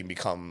finds out he can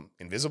become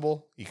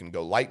invisible. He can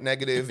go light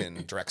negative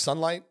in direct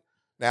sunlight.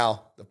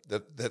 Now,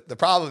 the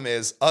problem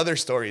is other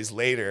stories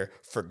later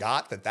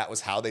forgot that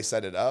was how they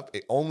set it up. He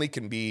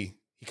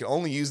can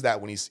only use that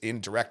when he's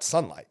in direct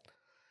sunlight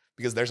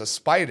because there's a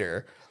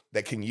spider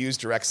that can use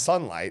direct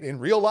sunlight in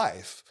real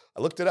life.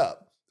 I looked it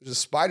up. There's a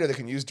spider that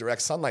can use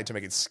direct sunlight to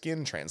make its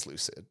skin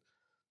translucid.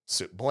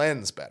 So it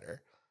blends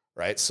better,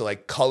 right? So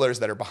like colors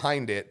that are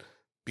behind it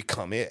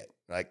become it,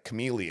 like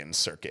chameleon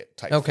circuit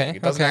type thing.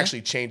 It doesn't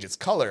actually change its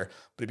color,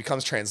 but it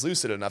becomes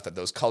translucid enough that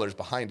those colors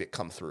behind it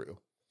come through.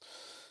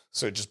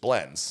 So it just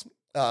blends.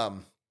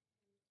 And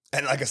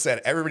like I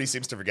said, everybody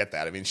seems to forget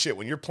that. I mean, shit,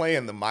 when you're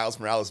playing the Miles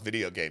Morales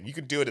video game, you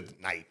can do it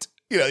at night.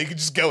 You can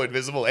just go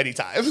invisible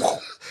anytime.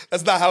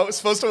 That's not how it was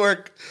supposed to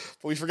work.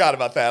 But we forgot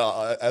about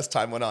that as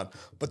time went on.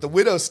 But the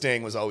Widow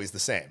Sting was always the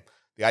same.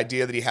 The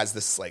idea that he has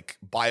this like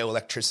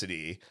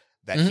bioelectricity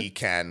that he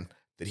can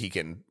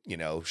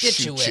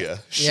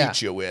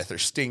shoot you with or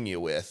sting you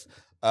with.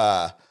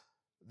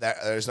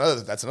 That's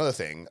another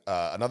thing.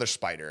 Another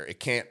spider.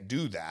 It can't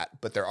do that.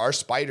 But there are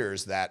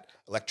spiders that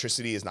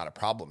electricity is not a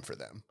problem for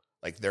them.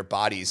 Like their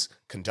bodies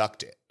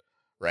conduct it,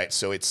 right?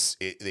 So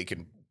they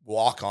can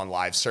walk on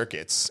live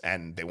circuits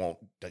and they won't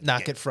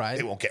get fried.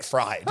 They won't get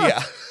fried.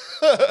 Yeah.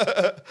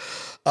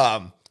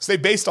 So they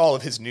based all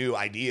of his new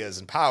ideas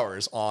and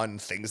powers on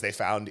things they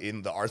found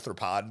in the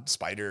arthropod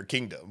spider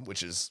kingdom,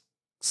 which is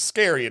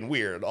scary and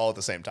weird all at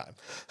the same time.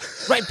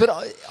 Right, but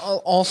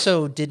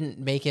also didn't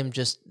make him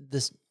just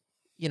this,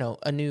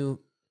 a new.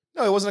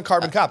 No, it wasn't a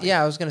carbon copy.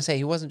 Yeah, I was going to say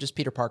he wasn't just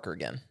Peter Parker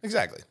again.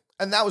 Exactly.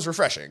 And that was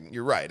refreshing.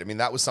 You're right. I mean,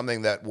 that was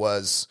something that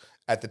was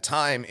at the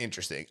time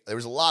interesting. There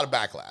was a lot of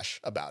backlash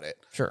about it.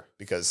 Sure.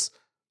 Because,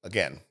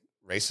 again,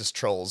 racist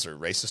trolls are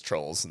racist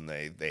trolls, and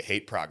they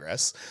hate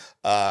progress.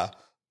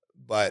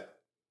 But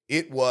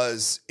it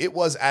was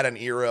at an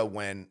era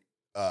when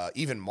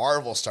even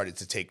Marvel started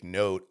to take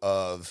note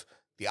of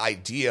the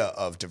idea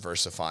of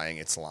diversifying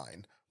its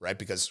line, right?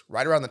 Because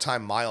right around the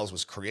time Miles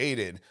was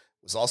created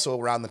was also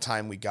around the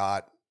time we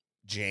got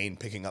Jane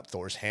picking up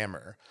Thor's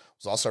hammer.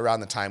 It was also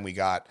around the time we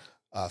got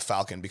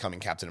Falcon becoming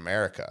Captain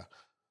America.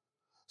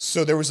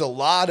 So there was a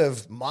lot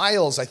of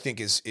Miles, I think,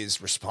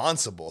 is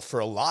responsible for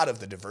a lot of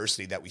the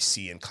diversity that we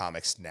see in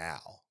comics now.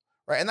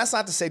 Right. And that's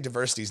not to say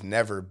diversity's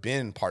never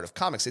been part of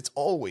comics. It's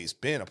always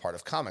been a part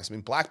of comics. I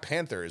mean, Black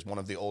Panther is one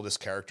of the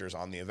oldest characters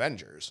on the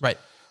Avengers. Right.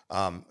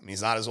 I mean,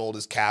 he's not as old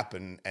as Cap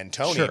and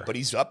Tony, Sure. but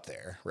he's up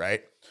there,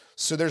 right?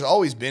 So there's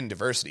always been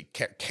diversity.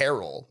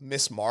 Carol,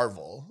 Miss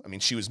Marvel. I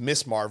mean, she was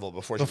Miss Marvel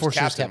before she was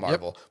Captain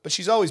Marvel, but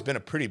she's always been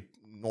a pretty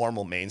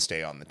normal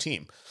mainstay on the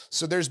team.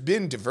 So there's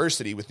been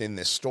diversity within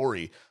this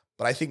story,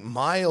 but I think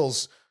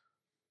Miles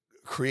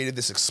created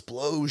this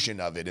explosion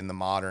of it in the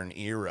modern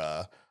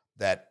era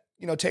that,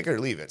 you know, take it or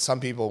leave it. Some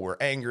people were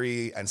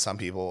angry and some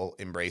people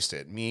embraced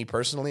it. Me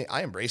personally,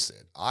 I embraced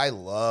it. I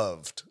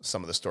loved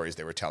some of the stories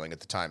they were telling at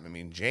the time. I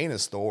mean, Jane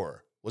as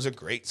Thor was a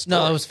great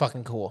story. No, it was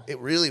fucking cool. It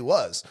really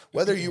was.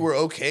 Whether you were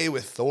okay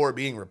with Thor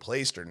being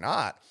replaced or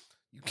not,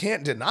 you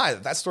can't deny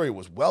that story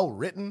was well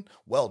written,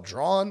 well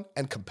drawn,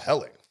 and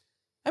compelling.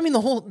 I mean,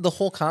 the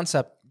whole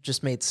concept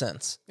just made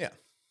sense. Yeah.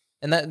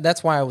 And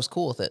that's why I was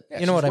cool with it. Yeah,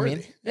 you know what I mean?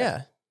 worthy.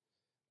 Yeah.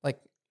 Like,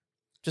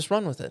 just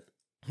run with it.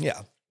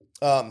 Yeah.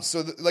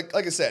 So like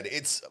I said,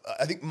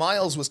 I think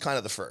Miles was kind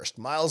of the first.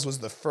 Miles was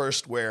the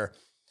first where,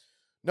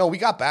 no, we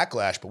got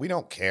backlash, but we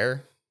don't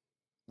care.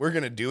 We're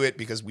going to do it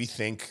because we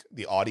think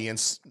the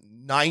audience,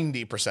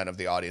 90% of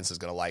the audience is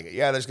going to like it.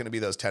 Yeah, there's going to be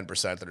those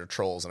 10% that are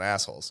trolls and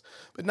assholes,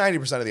 but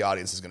 90% of the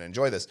audience is going to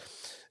enjoy this.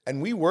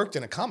 And we worked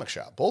in a comic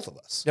shop, both of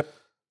us. Yep.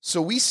 So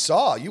we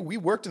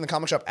worked in the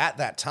comic shop at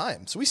that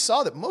time. So we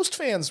saw that most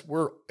fans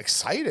were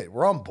excited.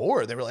 We're on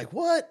board. They were like,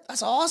 what?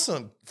 That's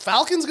awesome.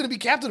 Falcon's going to be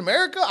Captain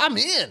America? I'm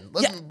in.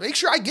 Let's make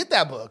sure I get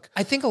that book.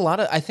 I think a lot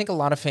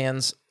of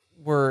fans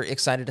were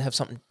excited to have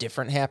something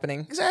different happening.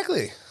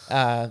 Exactly.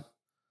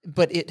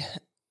 But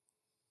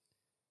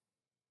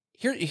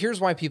here's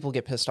why people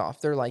get pissed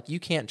off. They're like, you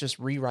can't just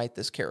rewrite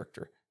this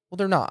character. Well,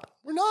 they're not.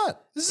 We're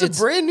not. This is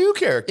a brand new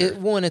character.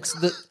 It's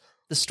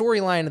the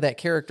storyline of that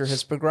character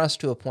has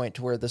progressed to a point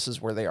to where this is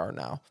where they are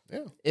now.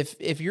 Yeah.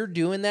 If you're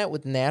doing that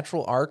with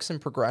natural arcs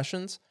and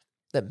progressions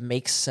that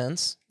makes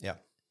sense, yeah.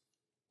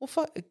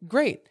 Well,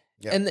 great.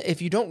 Yeah. And if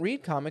you don't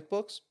read comic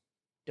books,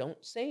 don't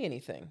say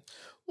anything.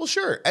 Well,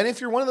 sure. And if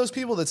you're one of those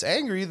people that's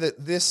angry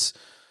that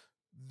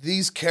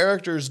these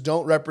characters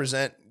don't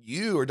represent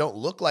you or don't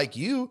look like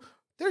you,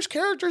 there's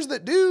characters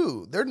that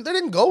do. They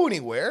didn't go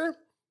anywhere.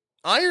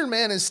 Iron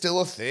Man is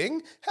still a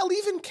thing. Hell,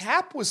 even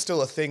Cap was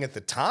still a thing at the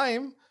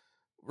time.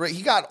 Right,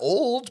 he got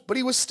old, but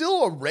he was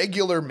still a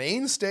regular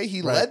mainstay.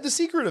 He led the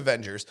Secret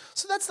Avengers.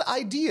 So that's the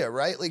idea,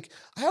 right? Like,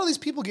 I had all these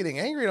people getting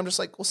angry, and I'm just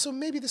like, well, so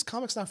maybe this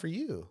comic's not for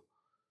you.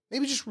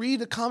 Maybe just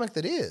read a comic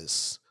that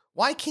is.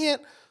 Why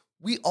can't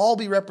we all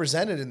be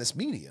represented in this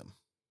medium,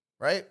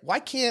 right?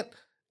 Why can't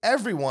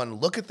everyone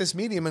look at this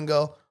medium and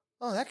go,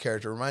 oh, that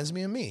character reminds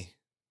me of me?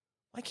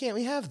 Why can't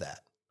we have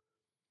that?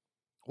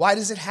 Why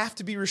does it have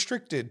to be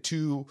restricted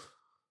to,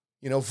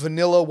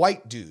 vanilla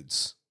white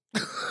dudes?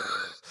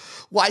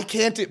 Why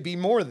can't it be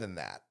more than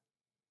that?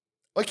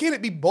 Why can't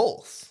it be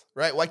both,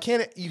 right? Why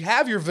can't you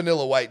have your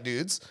vanilla white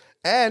dudes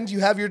and you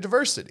have your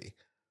diversity?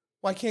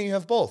 Why can't you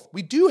have both?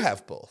 We do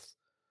have both.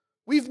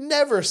 We've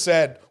never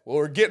said, well,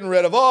 we're getting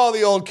rid of all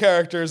the old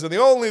characters and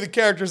only the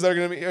characters that are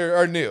going to be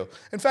are new.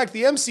 In fact,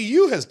 the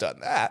MCU has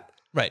done that.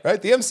 Right.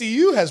 The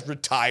MCU has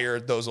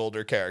retired those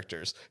older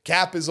characters.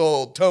 Cap is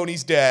old.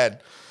 Tony's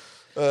dead.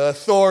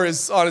 Thor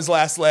is on his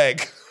last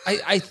leg.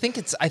 I think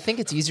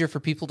it's easier for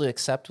people to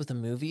accept with a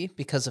movie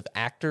because of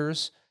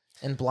actors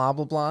and blah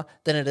blah blah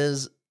than it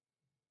is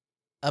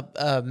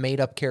a made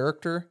up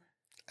character,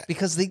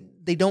 because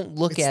they don't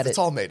look at it. It's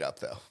all made up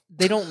though.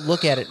 They don't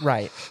look at it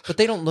right, but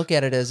they don't look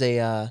at it as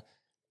they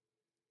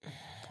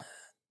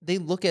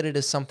look at it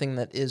as something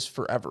that is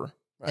forever,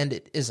 and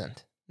it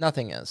isn't.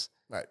 Nothing is.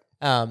 Right.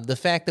 The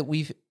fact that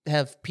we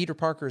have Peter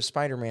Parker as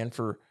Spider-Man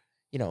for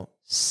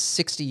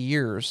 60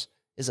 years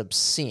is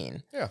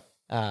obscene. Yeah.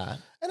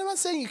 And I'm not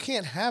saying you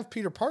can't have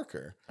Peter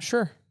Parker.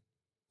 Sure.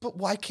 But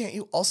why can't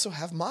you also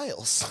have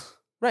Miles?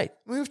 Right.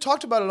 We've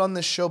talked about it on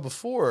this show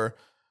before.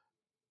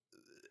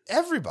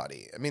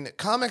 Everybody,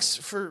 comics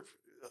for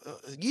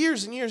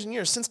years and years and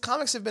years, since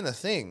comics have been a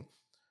thing,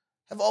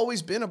 have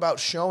always been about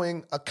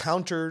showing a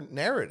counter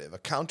narrative, a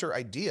counter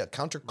idea,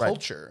 counter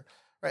culture.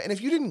 Right. And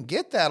if you didn't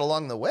get that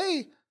along the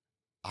way,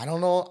 I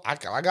don't know. I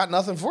got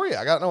nothing for you.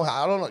 I don't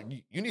know.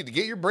 You need to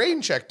get your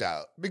brain checked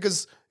out,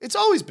 because it's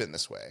always been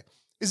this way.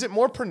 Is it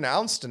more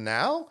pronounced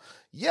now?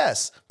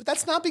 Yes, but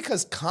that's not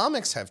because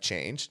comics have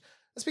changed.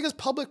 That's because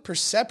public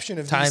perception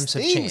of these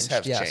things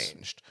have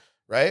changed,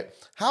 right?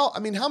 How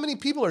many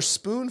people are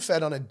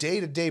spoon-fed on a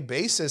day-to-day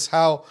basis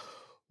how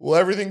well,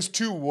 everything's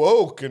too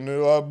woke and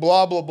blah,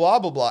 blah, blah,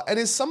 blah, blah. And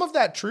is some of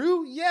that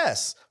true?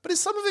 Yes. But is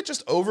some of it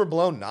just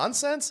overblown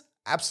nonsense?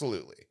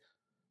 Absolutely.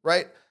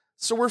 Right?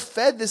 So we're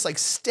fed this like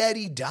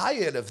steady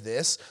diet of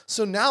this.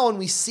 So now when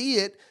we see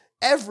it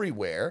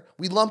everywhere,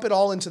 we lump it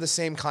all into the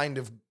same kind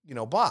of,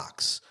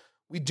 box.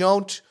 We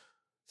don't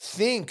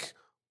think,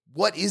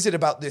 what is it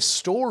about this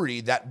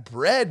story that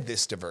bred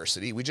this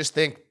diversity? We just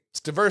think it's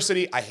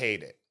diversity. I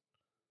hate it.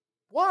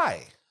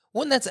 Why?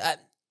 Well, that's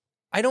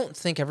I don't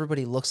think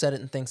everybody looks at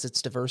it and thinks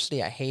it's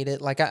diversity. I hate it.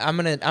 Like I'm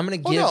gonna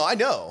give. Oh, no, I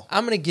know.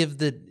 I'm gonna give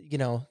the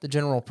the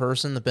general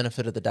person the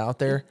benefit of the doubt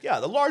there. Yeah,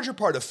 the larger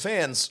part of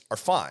fans are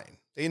fine.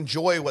 They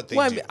enjoy what they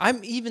do. I'm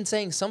even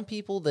saying some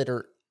people that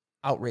are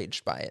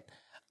outraged by it.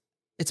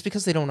 It's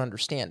because they don't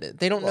understand it.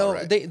 They don't know.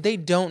 Right. They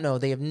don't know.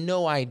 They have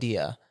no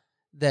idea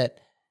that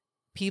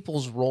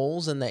people's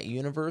roles in that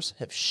universe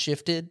have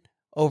shifted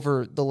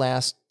over the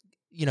last,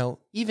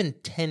 even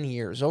 10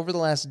 years, over the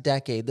last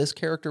decade. This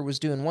character was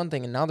doing one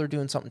thing and now they're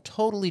doing something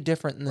totally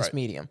different in this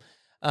medium.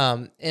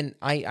 And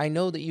I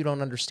know that you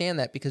don't understand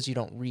that because you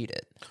don't read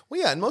it.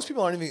 Well, yeah, and most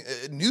people aren't even,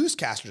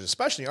 newscasters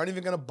especially, aren't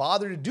even going to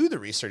bother to do the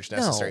research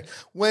necessary.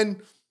 No.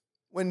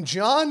 When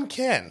John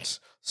Kent,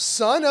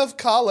 son of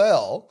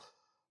Kal-El,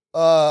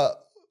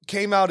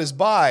 came out as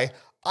bi,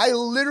 I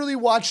literally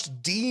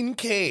watched Dean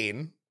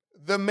Cain,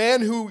 the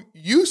man who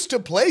used to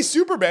play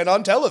Superman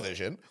on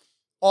television,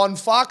 on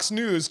Fox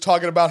News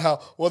talking about how,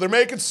 well, they're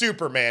making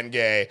Superman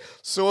gay.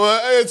 So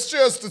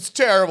it's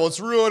terrible. It's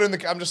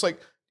ruining I'm just like,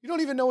 you don't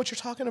even know what you're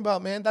talking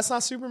about, man. That's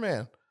not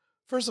Superman.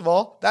 First of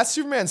all, that's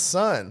Superman's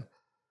son.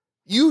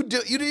 You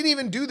didn't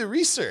even do the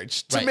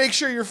research to make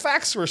sure your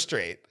facts were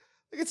straight.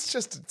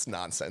 It's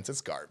nonsense.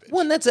 It's garbage.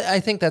 Well, and I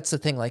think that's the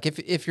thing. Like,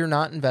 if you're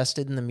not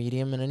invested in the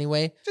medium in any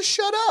way, just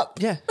shut up.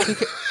 Yeah.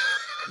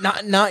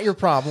 Not your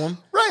problem.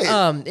 Right.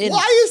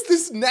 Why is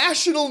this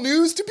national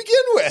news to begin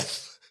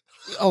with?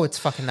 Oh, it's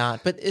fucking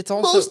not. But it's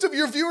also... Most of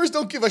your viewers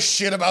don't give a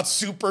shit about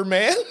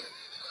Superman.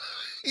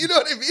 You know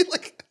what I mean?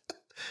 Like...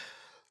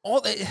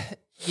 all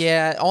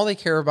they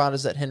care about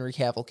is that Henry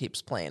Cavill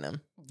keeps playing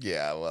him.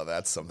 Yeah, well,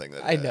 that's something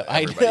that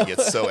everybody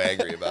gets so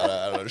angry about.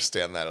 I don't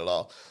understand that at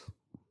all.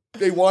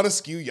 They want to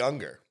skew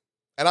younger,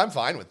 and I'm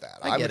fine with that.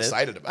 I'm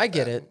excited about it. I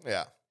get it.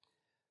 Yeah.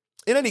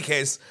 In any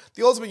case,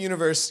 the Ultimate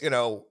Universe,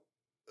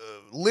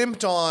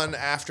 limped on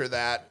after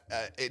that.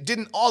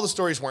 All the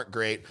stories weren't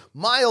great.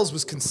 Miles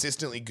was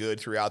consistently good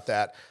throughout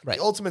that. Right.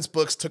 The Ultimates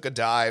books took a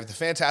dive. The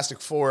Fantastic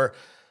Four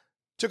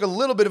took a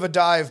little bit of a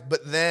dive,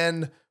 but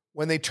then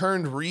when they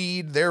turned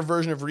Reed, their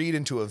version of Reed,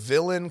 into a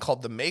villain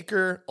called the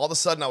Maker, all of a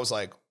sudden I was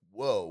like,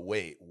 whoa,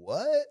 wait,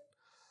 what?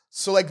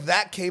 So like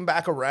that came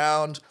back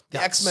around.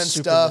 The X-Men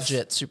stuff,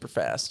 legit, super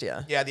fast,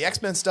 yeah. Yeah, the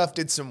X-Men stuff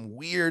did some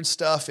weird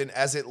stuff, and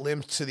as it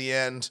limped to the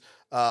end,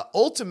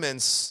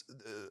 Ultimates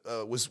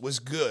was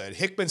good.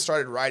 Hickman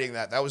started writing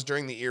that. That was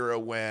during the era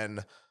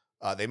when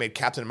they made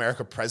Captain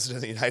America president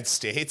of the United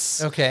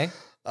States. Okay.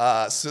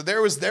 So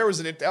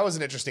that was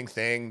an interesting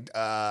thing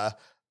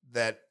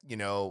that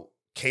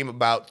came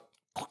about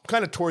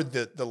kind of toward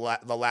the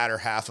latter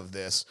half of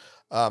this,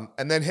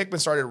 and then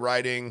Hickman started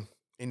writing.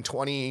 In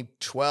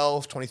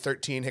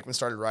 2013, Hickman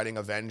started writing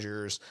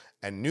Avengers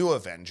and New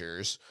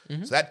Avengers.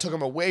 Mm-hmm. So that took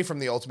him away from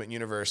the Ultimate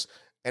Universe.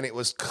 And it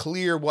was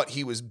clear what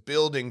he was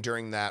building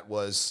during that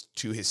was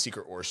to his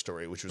Secret Wars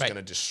story, which was going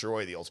to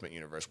destroy the Ultimate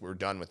Universe. We were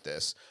done with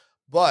this.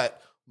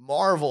 But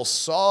Marvel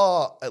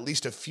saw at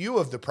least a few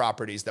of the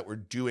properties that were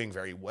doing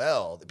very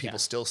well that people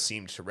still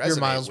seemed to resonate with. Your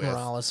Miles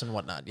Morales and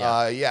whatnot.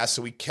 Yeah.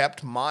 So we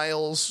kept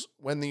Miles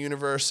when the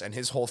universe and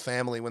his whole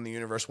family when the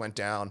universe went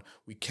down.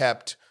 We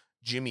kept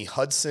Jimmy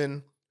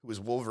Hudson, who was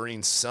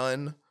Wolverine's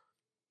son.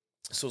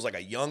 So it was like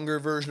a younger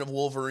version of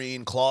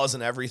Wolverine, claws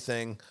and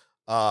everything.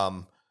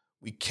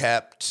 We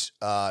kept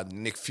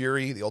Nick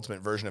Fury, the ultimate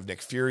version of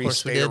Nick Fury,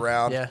 stayed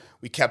around. Yeah.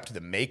 We kept the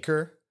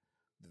Maker,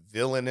 the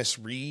villainous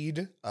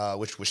Reed,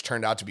 which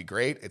turned out to be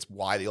great. It's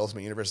why the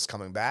Ultimate Universe is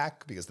coming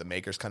back, because the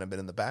Maker's kind of been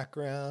in the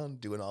background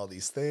doing all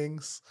these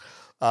things.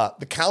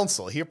 The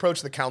Council, he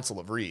approached the Council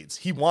of Reeds.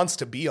 He wants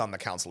to be on the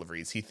Council of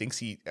Reeds. He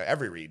thinks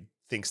every Reed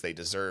thinks they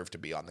deserve to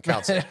be on the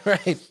Council.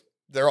 Right.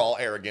 They're all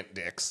arrogant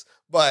dicks.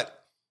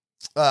 But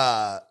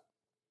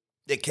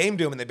they came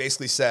to him and they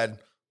basically said,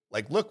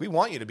 like, look, we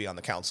want you to be on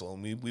the council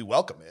and we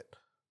welcome it.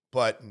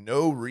 But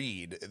no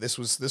Reed, this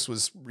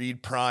was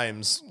Reed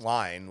Prime's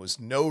line, was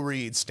no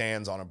Reed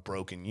stands on a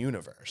broken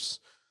universe.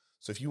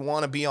 So if you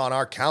want to be on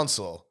our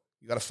council,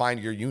 you got to find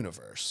your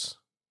universe.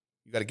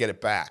 You got to get it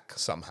back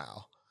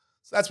somehow.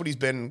 So that's what he's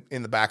been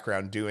in the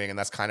background doing, and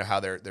that's kind of how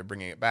they're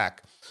bringing it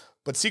back.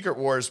 But Secret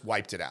Wars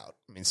wiped it out.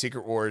 I mean,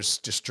 Secret Wars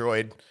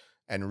destroyed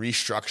and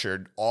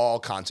restructured all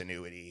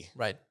continuity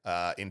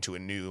into a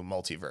new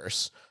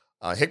multiverse.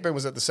 Hickman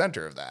was at the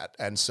center of that.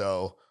 And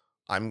so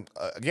we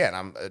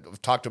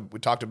talked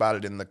about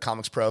it in the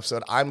Comics Pro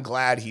episode. I'm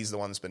glad he's the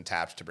one that's been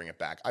tapped to bring it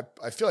back.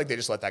 I feel like they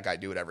just let that guy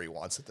do whatever he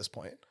wants at this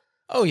point.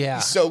 Oh yeah.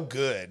 He's so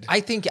good. I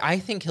think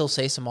he'll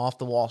say some off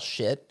the wall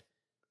shit.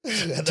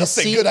 They'll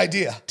say good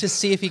idea. To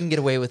see if he can get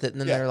away with it. And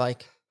then they're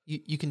like,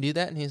 you can do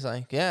that? And he's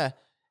like, yeah.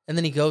 And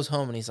then he goes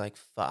home and he's like,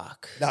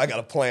 fuck. Now I got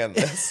to plan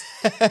this.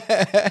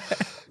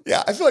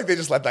 Yeah, I feel like they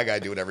just let that guy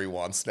do whatever he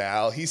wants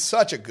now. He's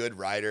such a good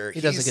writer. He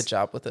does a good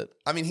job with it.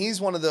 I mean,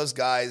 he's one of those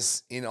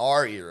guys in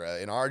our era,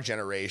 in our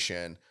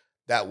generation,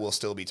 that we'll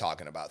still be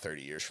talking about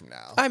 30 years from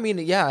now. I mean,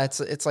 yeah,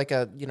 it's like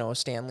a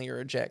Stanley or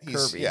a Jack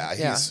Kirby.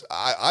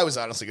 I was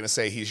honestly going to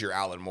say he's your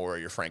Alan Moore or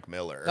your Frank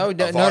Miller. Oh,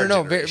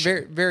 no,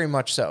 very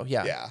much so.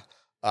 Yeah.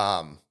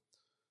 Yeah.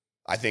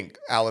 I think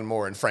Alan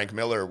Moore and Frank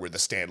Miller were the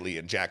Stan Lee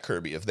and Jack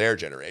Kirby of their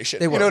generation.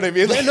 They were. You know what I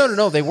mean?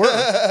 No, they were.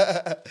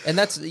 And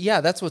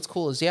that's what's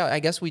cool is, I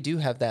guess we do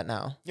have that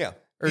now. Yeah.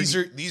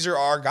 These are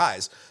our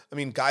guys. I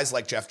mean, guys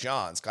like Jeff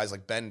Johns, guys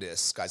like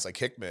Bendis, guys like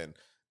Hickman.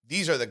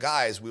 These are the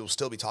guys we will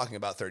still be talking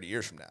about 30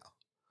 years from now.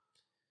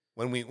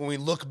 When we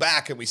look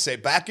back and we say,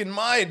 back in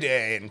my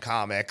day in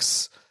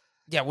comics.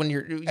 Yeah,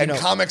 when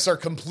comics are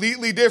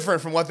completely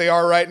different from what they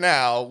are right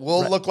now.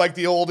 We'll look like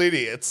the old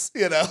idiots,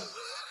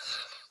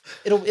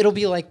 It'll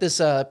be like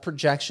this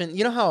projection.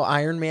 You know how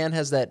Iron Man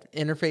has that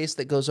interface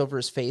that goes over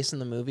his face in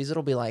the movies?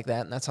 It'll be like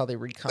that, and that's how they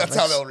read comics.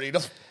 That's how they'll read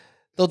them.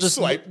 They'll just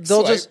swipe.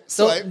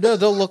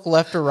 They'll look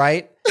left or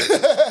right,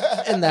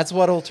 and that's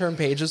what'll turn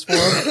pages for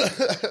them.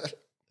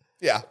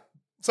 Yeah.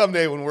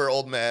 Someday when we're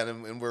old men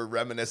and we're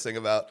reminiscing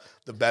about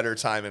the better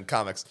time in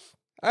comics.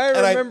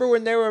 I remember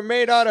when they were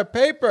made out of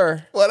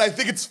paper. Well, and I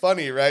think it's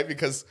funny, right?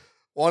 Because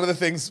one of the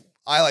things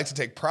I like to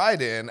take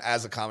pride in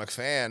as a comic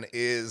fan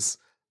is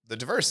the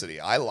diversity.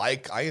 I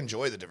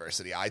enjoy the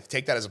diversity. I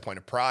take that as a point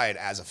of pride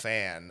as a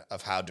fan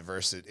of how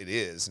diverse it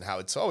is and how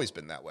it's always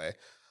been that way.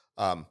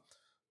 But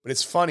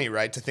it's funny,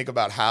 right, to think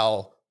about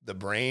how the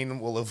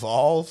brain will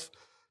evolve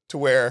to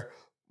where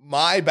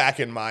back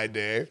in my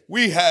day,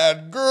 we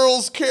had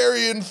girls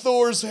carrying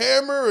Thor's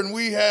hammer and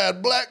we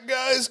had black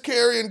guys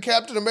carrying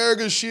Captain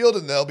America's shield,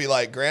 and they'll be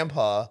like,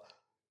 Grandpa,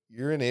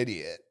 you're an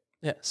idiot.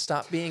 Yeah,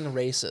 stop being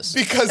racist.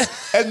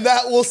 And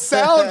that will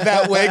sound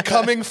that way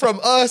coming from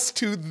us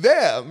to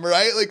them,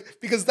 right?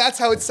 Because that's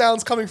how it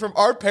sounds coming from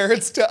our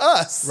parents to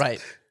us. Right.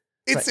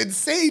 It's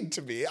insane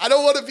to me. I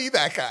don't want to be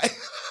that guy.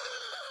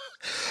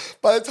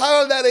 By the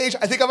time I'm that age,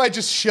 I think I might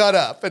just shut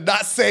up and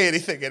not say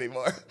anything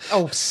anymore.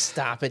 Oh,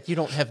 stop it. You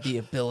don't have the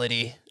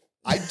ability.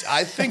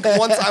 I think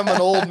once I'm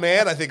an old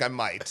man, I think I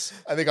might.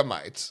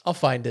 I'll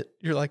find it.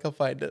 You're like, I'll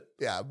find it.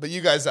 Yeah, but you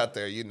guys out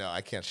there,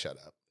 I can't shut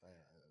up.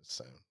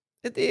 So.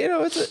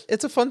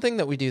 It's a fun thing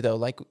that we do, though.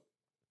 Like,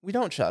 we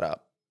don't shut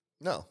up.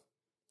 No.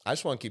 I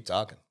just want to keep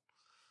talking.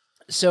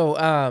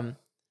 So,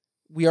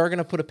 we are going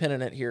to put a pin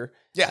in it here.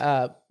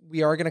 Yeah.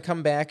 We are going to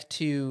come back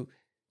to...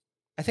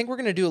 I think we're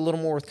going to do a little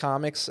more with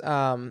comics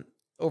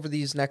over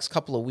these next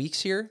couple of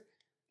weeks here.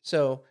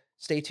 So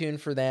stay tuned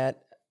for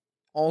that.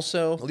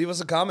 Also, leave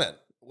us a comment.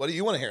 What do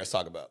you want to hear us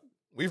talk about?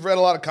 We've read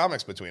a lot of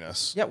comics between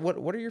us. Yeah.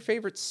 What are your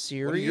favorite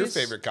series? What are your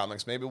favorite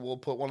comics? Maybe we'll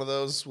put one of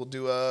those.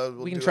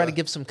 We can try to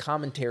give some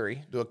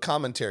commentary. Do a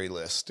commentary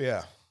list.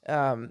 Yeah.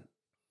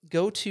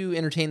 Go to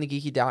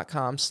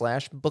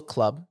entertainthegeeky.com/book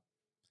club.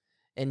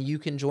 And you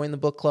can join the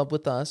book club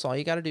with us. All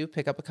you got to do,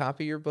 pick up a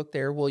copy of your book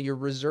there. Well, you're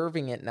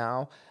reserving it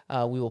now.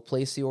 We will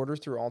place the order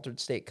through Altered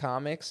State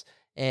Comics,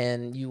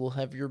 and you will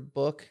have your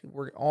book.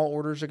 All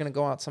orders are going to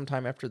go out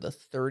sometime after the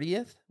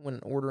 30th when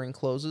ordering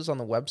closes on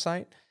the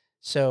website.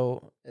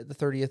 So the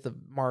 30th of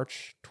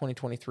March,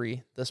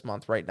 2023, this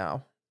month right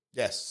now.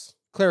 Yes.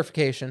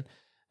 Clarification.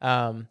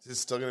 Is it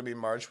still going to be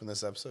March when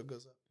this episode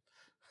goes up?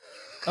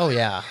 Oh,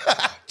 yeah.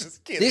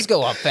 Just kidding. These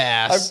go up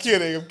fast. I'm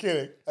kidding.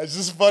 It's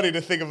just funny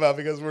to think about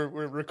because we're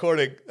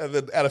recording, and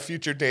then at a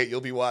future date, you'll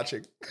be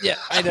watching. Yeah,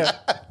 I know.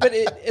 But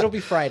it'll be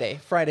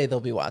Friday. Friday, they'll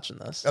be watching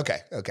this.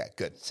 Okay,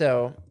 good.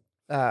 So,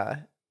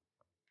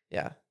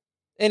 yeah.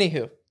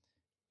 Anywho,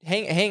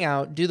 hang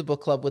out, do the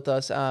book club with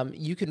us.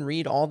 You can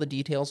read all the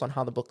details on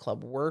how the book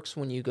club works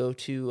when you go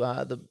to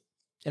the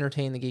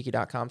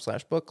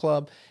entertainthegeeky.com/book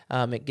club.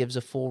 It gives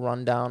a full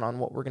rundown on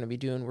what we're going to be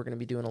doing. We're going to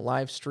be doing a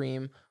live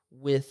stream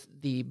with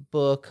the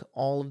book.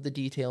 All of the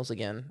details,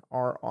 again,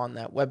 are on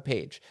that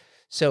webpage.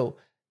 So,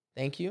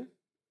 thank you.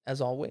 As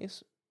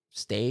always,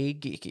 stay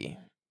geeky.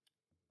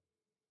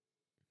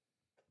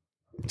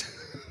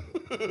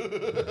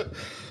 I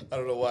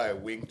don't know why I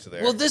winked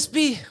there. Will this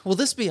be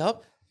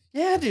up?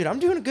 Yeah, dude, I'm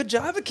doing a good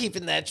job of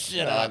keeping that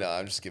shit up. No,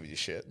 I'm just giving you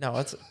shit. No,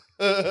 it's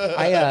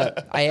I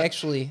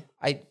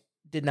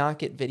did not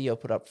get video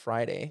put up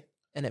Friday,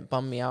 and it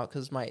bummed me out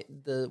because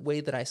the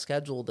way that I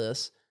schedule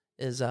this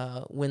is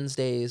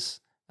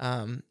Wednesdays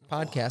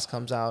podcast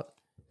comes out,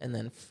 and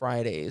then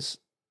Fridays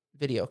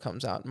video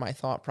comes out. My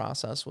thought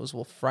process was,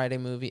 well, Friday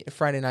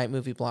night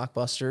movie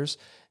blockbusters,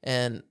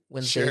 and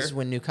Wednesdays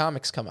when new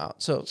comics come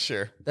out. So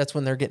that's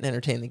when they're getting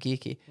entertained the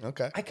geeky.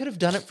 Okay. I could have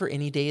done it for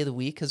any day of the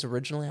week because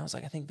originally I was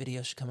like, I think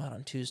videos should come out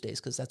on Tuesdays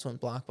because that's when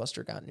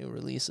Blockbuster got new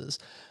releases.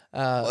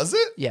 Was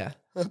it? Yeah.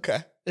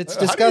 Okay. It's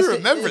disgusting. How do you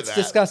remember it's that?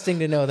 disgusting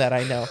to know that.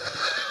 I know.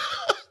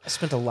 I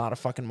spent a lot of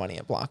fucking money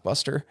at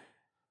Blockbuster.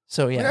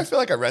 So yeah, I feel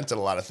like I rented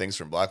a lot of things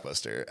from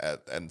Blockbuster,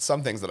 and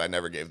some things that I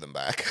never gave them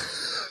back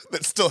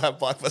that still have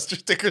Blockbuster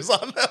stickers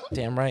on them.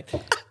 Damn right.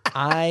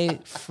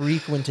 I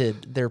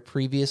frequented their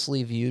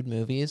previously viewed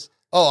movies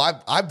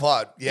Oh, I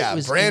bought It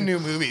was brand new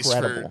movies for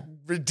incredible.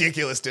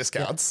 ridiculous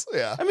discounts.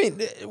 Yeah. I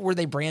mean, were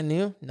they brand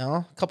new? No,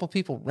 a couple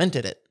people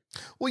rented it.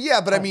 Well,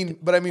 yeah, but I mean,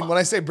 when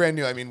I say brand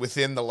new, I mean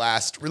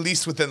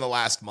released within the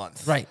last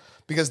month, Right.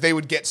 Because they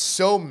would get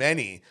so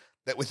many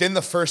that within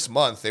the first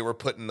month they were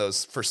putting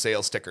those for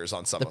sale stickers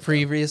on some The of them.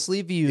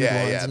 previously viewed Yeah,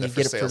 ones, yeah, and the you for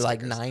get it sale for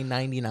like stickers.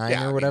 $9.99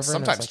 Yeah, I or mean, whatever. and it's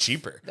sometimes like,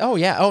 cheaper. Oh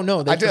yeah. Oh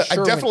no. They I for sure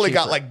went definitely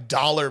got cheaper. like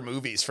dollar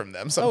movies from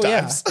them Oh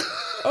yeah. sometimes.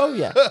 Oh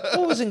yeah.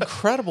 Well, it was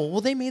incredible.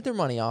 Well, they made their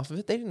money off of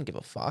it. They didn't give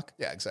a fuck.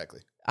 Yeah, exactly.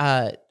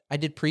 I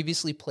did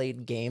previously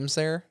played games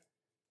there.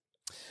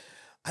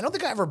 I don't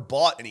think I ever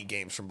bought any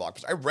games from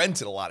Blockbuster. I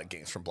rented a lot of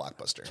games from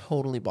Blockbuster.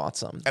 Totally bought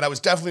some. And I was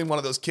definitely one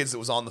of those kids that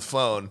was on the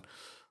phone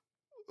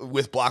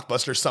with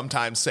Blockbuster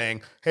sometimes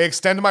saying, "Hey,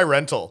 extend my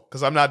rental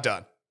because I'm not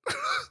done."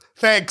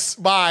 Thanks.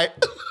 Bye.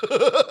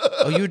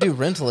 Oh, you would do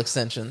rental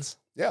extensions.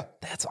 Yeah.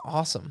 That's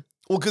awesome.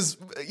 Well, because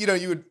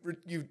you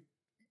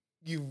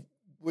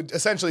would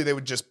essentially they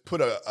would just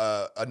put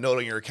a note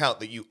on your account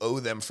that you owe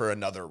them for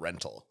another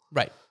rental.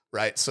 Right.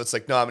 Right. So it's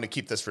like, no, I'm going to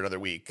keep this for another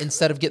week.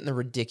 Instead of getting the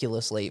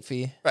ridiculous late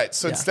fee. Right.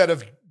 So Yeah. instead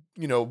of,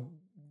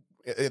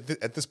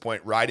 at this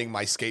point, riding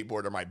my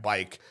skateboard or my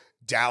bike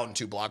down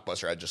to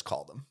Blockbuster, I'd just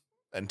call them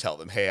and tell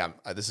them, "Hey,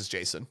 this is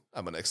Jason.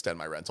 I'm going to extend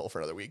my rental for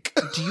another week."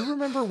 Do you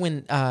remember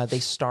when they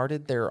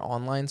started their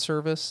online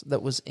service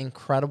that was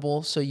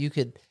incredible? So you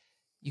could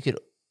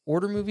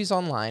order movies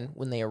online.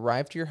 When they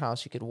arrived to your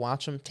house, you could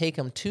watch them, take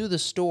them to the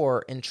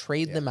store, and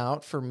trade them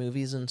out for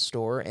movies in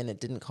store, and it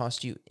didn't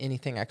cost you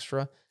anything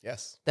extra.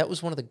 Yes. That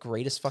was one of the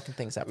greatest fucking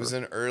things ever. It was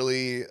an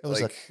early, It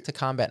was to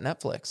combat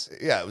Netflix.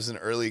 it was an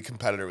early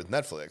competitor with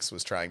Netflix,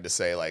 was trying to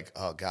say like,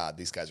 "Oh God,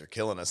 these guys are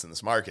killing us in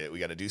this market. We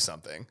got to do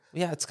something."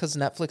 Yeah, it's because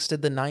Netflix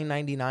did the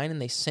 $9.99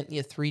 and they sent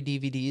you 3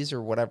 DVDs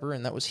or whatever,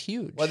 and that was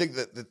huge. Well, I think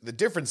that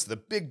the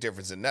big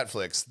difference in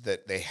Netflix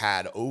that they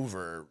had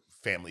over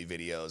family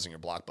videos and your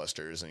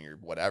Blockbusters and your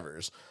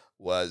whatevers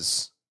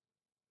was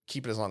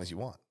keep it as long as you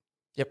want.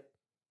 Yep.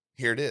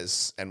 Here it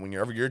is, and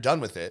whenever you're done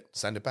with it,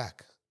 send it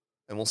back,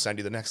 and we'll send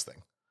you the next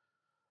thing.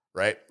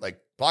 Right?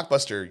 Like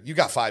Blockbuster, you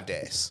got 5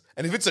 days,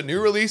 and if it's a new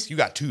release, you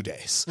got 2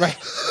 days. Right.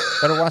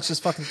 Better watch this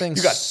fucking thing.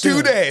 You got soon.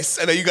 2 days,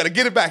 and then you got to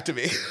get it back to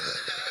me.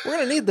 We're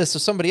gonna need this so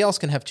somebody else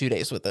can have 2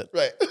 days with it.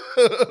 Right.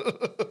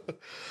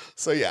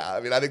 So yeah, I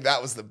mean, I think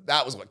that was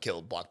what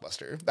killed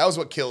Blockbuster. That was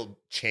what killed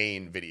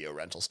chain video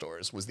rental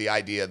stores, was the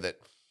idea that,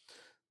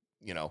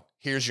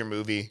 here's your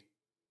movie,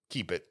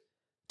 keep it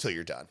till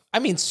you're done. I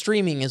mean,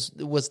 streaming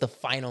was the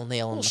final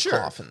nail in the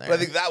coffin there. But I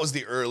think that was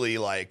the early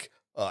like,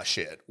 oh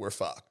shit, we're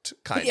fucked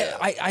kind of. Yeah,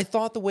 I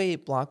thought the way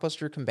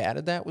Blockbuster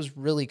combated that was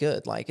really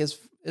good. Like as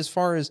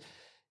far as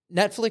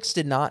Netflix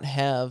did not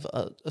have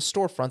a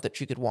storefront that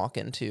you could walk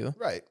into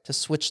Right. to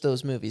switch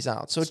those movies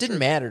out. So it didn't true.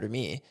 matter to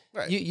me.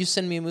 Right. You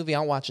send me a movie,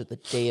 I'll watch it the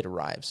day it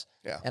arrives.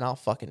 Yeah. And I'll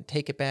fucking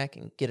take it back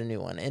and get a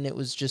new one. And it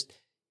was just,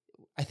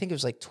 I think it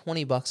was like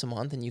 $20 a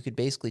month, and you could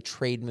basically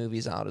trade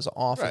movies out as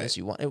often Right. as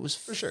you want. It was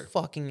For sure.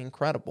 fucking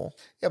incredible.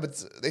 Yeah,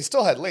 but they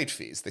still had late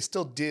fees. They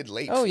still did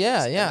late fees. Oh,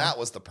 yeah, And yeah. that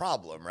was the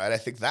problem, right? I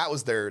think that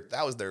was their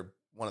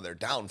one of their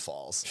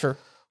downfalls. Sure.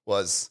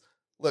 Was,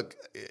 look,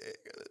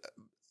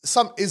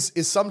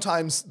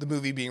 sometimes the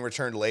movie being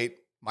returned late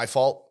my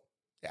fault?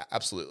 Yeah,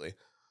 absolutely.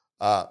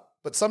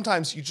 But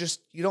sometimes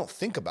you don't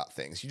think about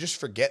things. You just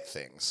forget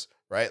things,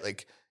 right?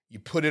 Like you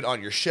put it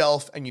on your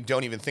shelf and you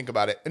don't even think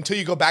about it until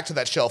you go back to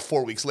that shelf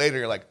 4 weeks later.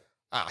 You're like,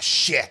 ah,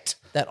 shit.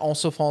 That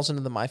also falls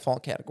into the my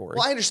fault category.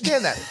 Well, I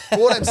understand that. But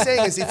what I'm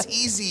saying is it's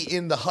easy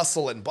in the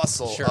hustle and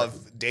bustle Sure.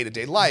 of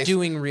day-to-day life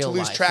Doing real to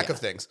lose life, track yeah. of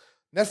things.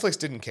 Netflix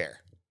didn't care.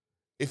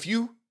 If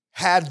you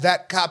had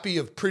that copy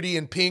of Pretty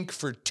in Pink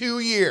for 2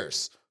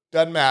 years,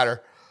 doesn't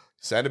matter.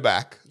 Send it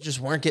back. You just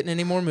weren't getting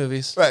any more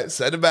movies. Right.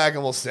 Send it back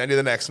and we'll send you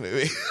the next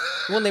movie.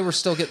 When they were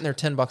still getting their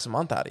 $10 a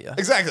month out of you.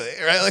 Exactly.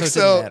 Right. Like, it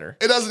so didn't matter.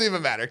 it doesn't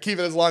even matter. Keep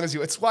it as long as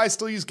you. It's why I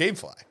still use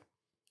GameFly.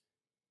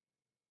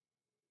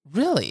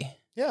 Really?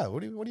 Yeah.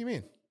 What do you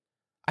mean?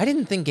 I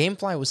didn't think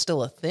GameFly was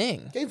still a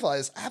thing. GameFly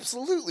is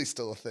absolutely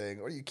still a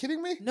thing. Are you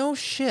kidding me? No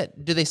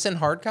shit. Do they send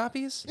hard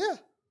copies? Yeah.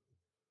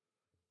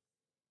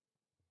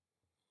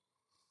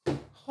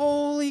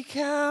 Holy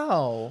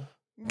cow.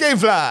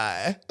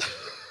 GameFly.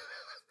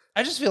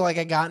 I just feel like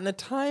I got in a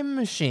time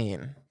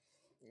machine.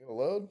 You gonna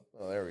load?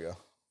 Oh, there we go.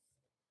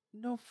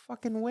 No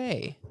fucking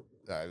way.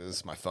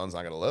 My phone's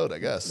not gonna load, I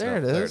guess. There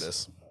it There is. it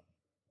is.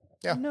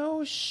 Yeah.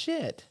 No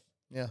shit.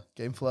 Yeah.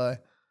 GameFly.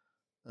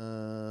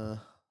 My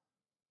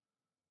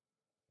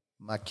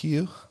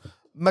queue.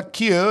 My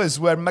queue is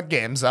where my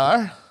games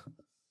are.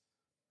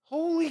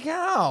 Holy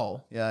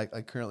cow. Yeah,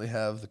 I currently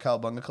have the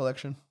Cowabunga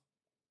collection.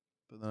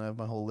 But then I have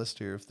my whole list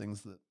here of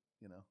things that,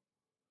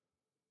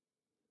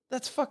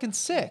 That's fucking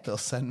sick. they'll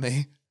send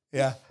me.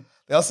 Yeah.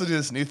 They also do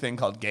this new thing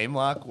called Game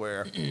Lock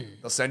where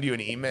they'll send you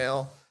an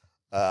email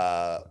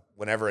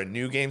whenever a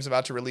new game's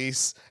about to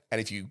release.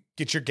 And if you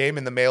get your game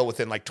in the mail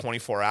within like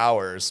 24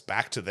 hours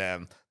back to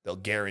them, they'll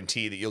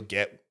guarantee that you'll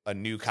get a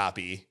new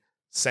copy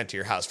sent to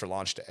your house for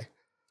launch day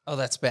Oh,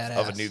 that's badass.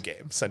 of a new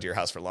game sent to your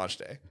house for launch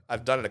day.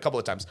 I've done it a couple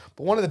of times.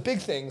 But one of the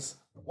big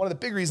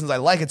reasons I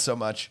like it so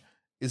much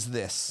is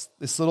this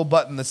little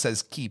button that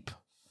says keep,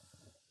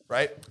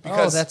 right?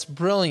 Oh, that's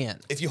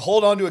brilliant. If you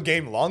hold on to a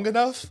game long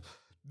enough,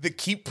 the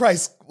keep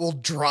price will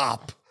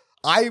drop.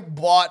 I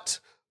bought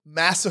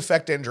Mass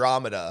Effect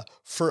Andromeda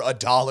for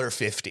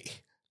 $1.50.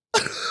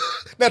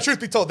 Now, truth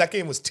be told, that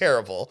game was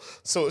terrible,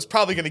 so it was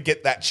probably going to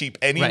get that cheap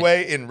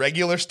anyway in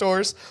regular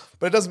stores,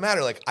 but it doesn't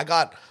matter. Like, I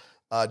got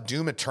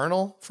Doom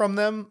Eternal from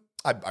them.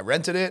 I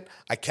rented it.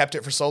 I kept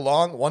it for so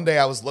long. One day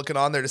I was looking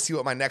on there to see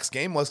what my next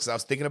game was because I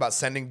was thinking about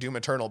sending Doom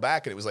Eternal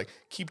back, and it was like,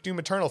 keep Doom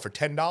Eternal for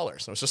 $10. And I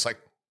was just like,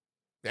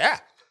 yeah.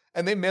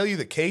 And they mail you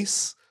the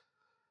case.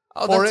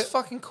 Oh, for that's it.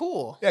 fucking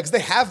cool. Yeah, because they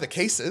have the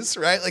cases,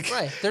 right? Like,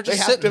 Right. They're just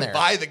they have sitting to there.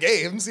 buy the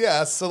games.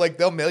 Yeah. So, like,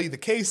 they'll mail you the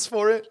case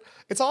for it.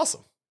 It's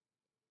awesome.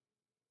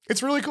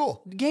 It's really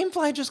cool.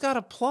 Gamefly just got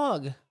a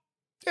plug.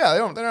 Yeah,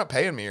 they're not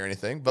paying me or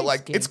anything, but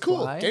Thanks, like, it's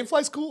cool. Gamefly.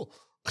 Gamefly's cool.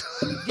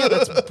 Yeah,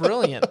 that's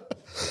brilliant.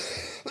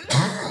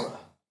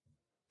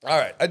 All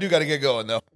right. I do got to get going, though.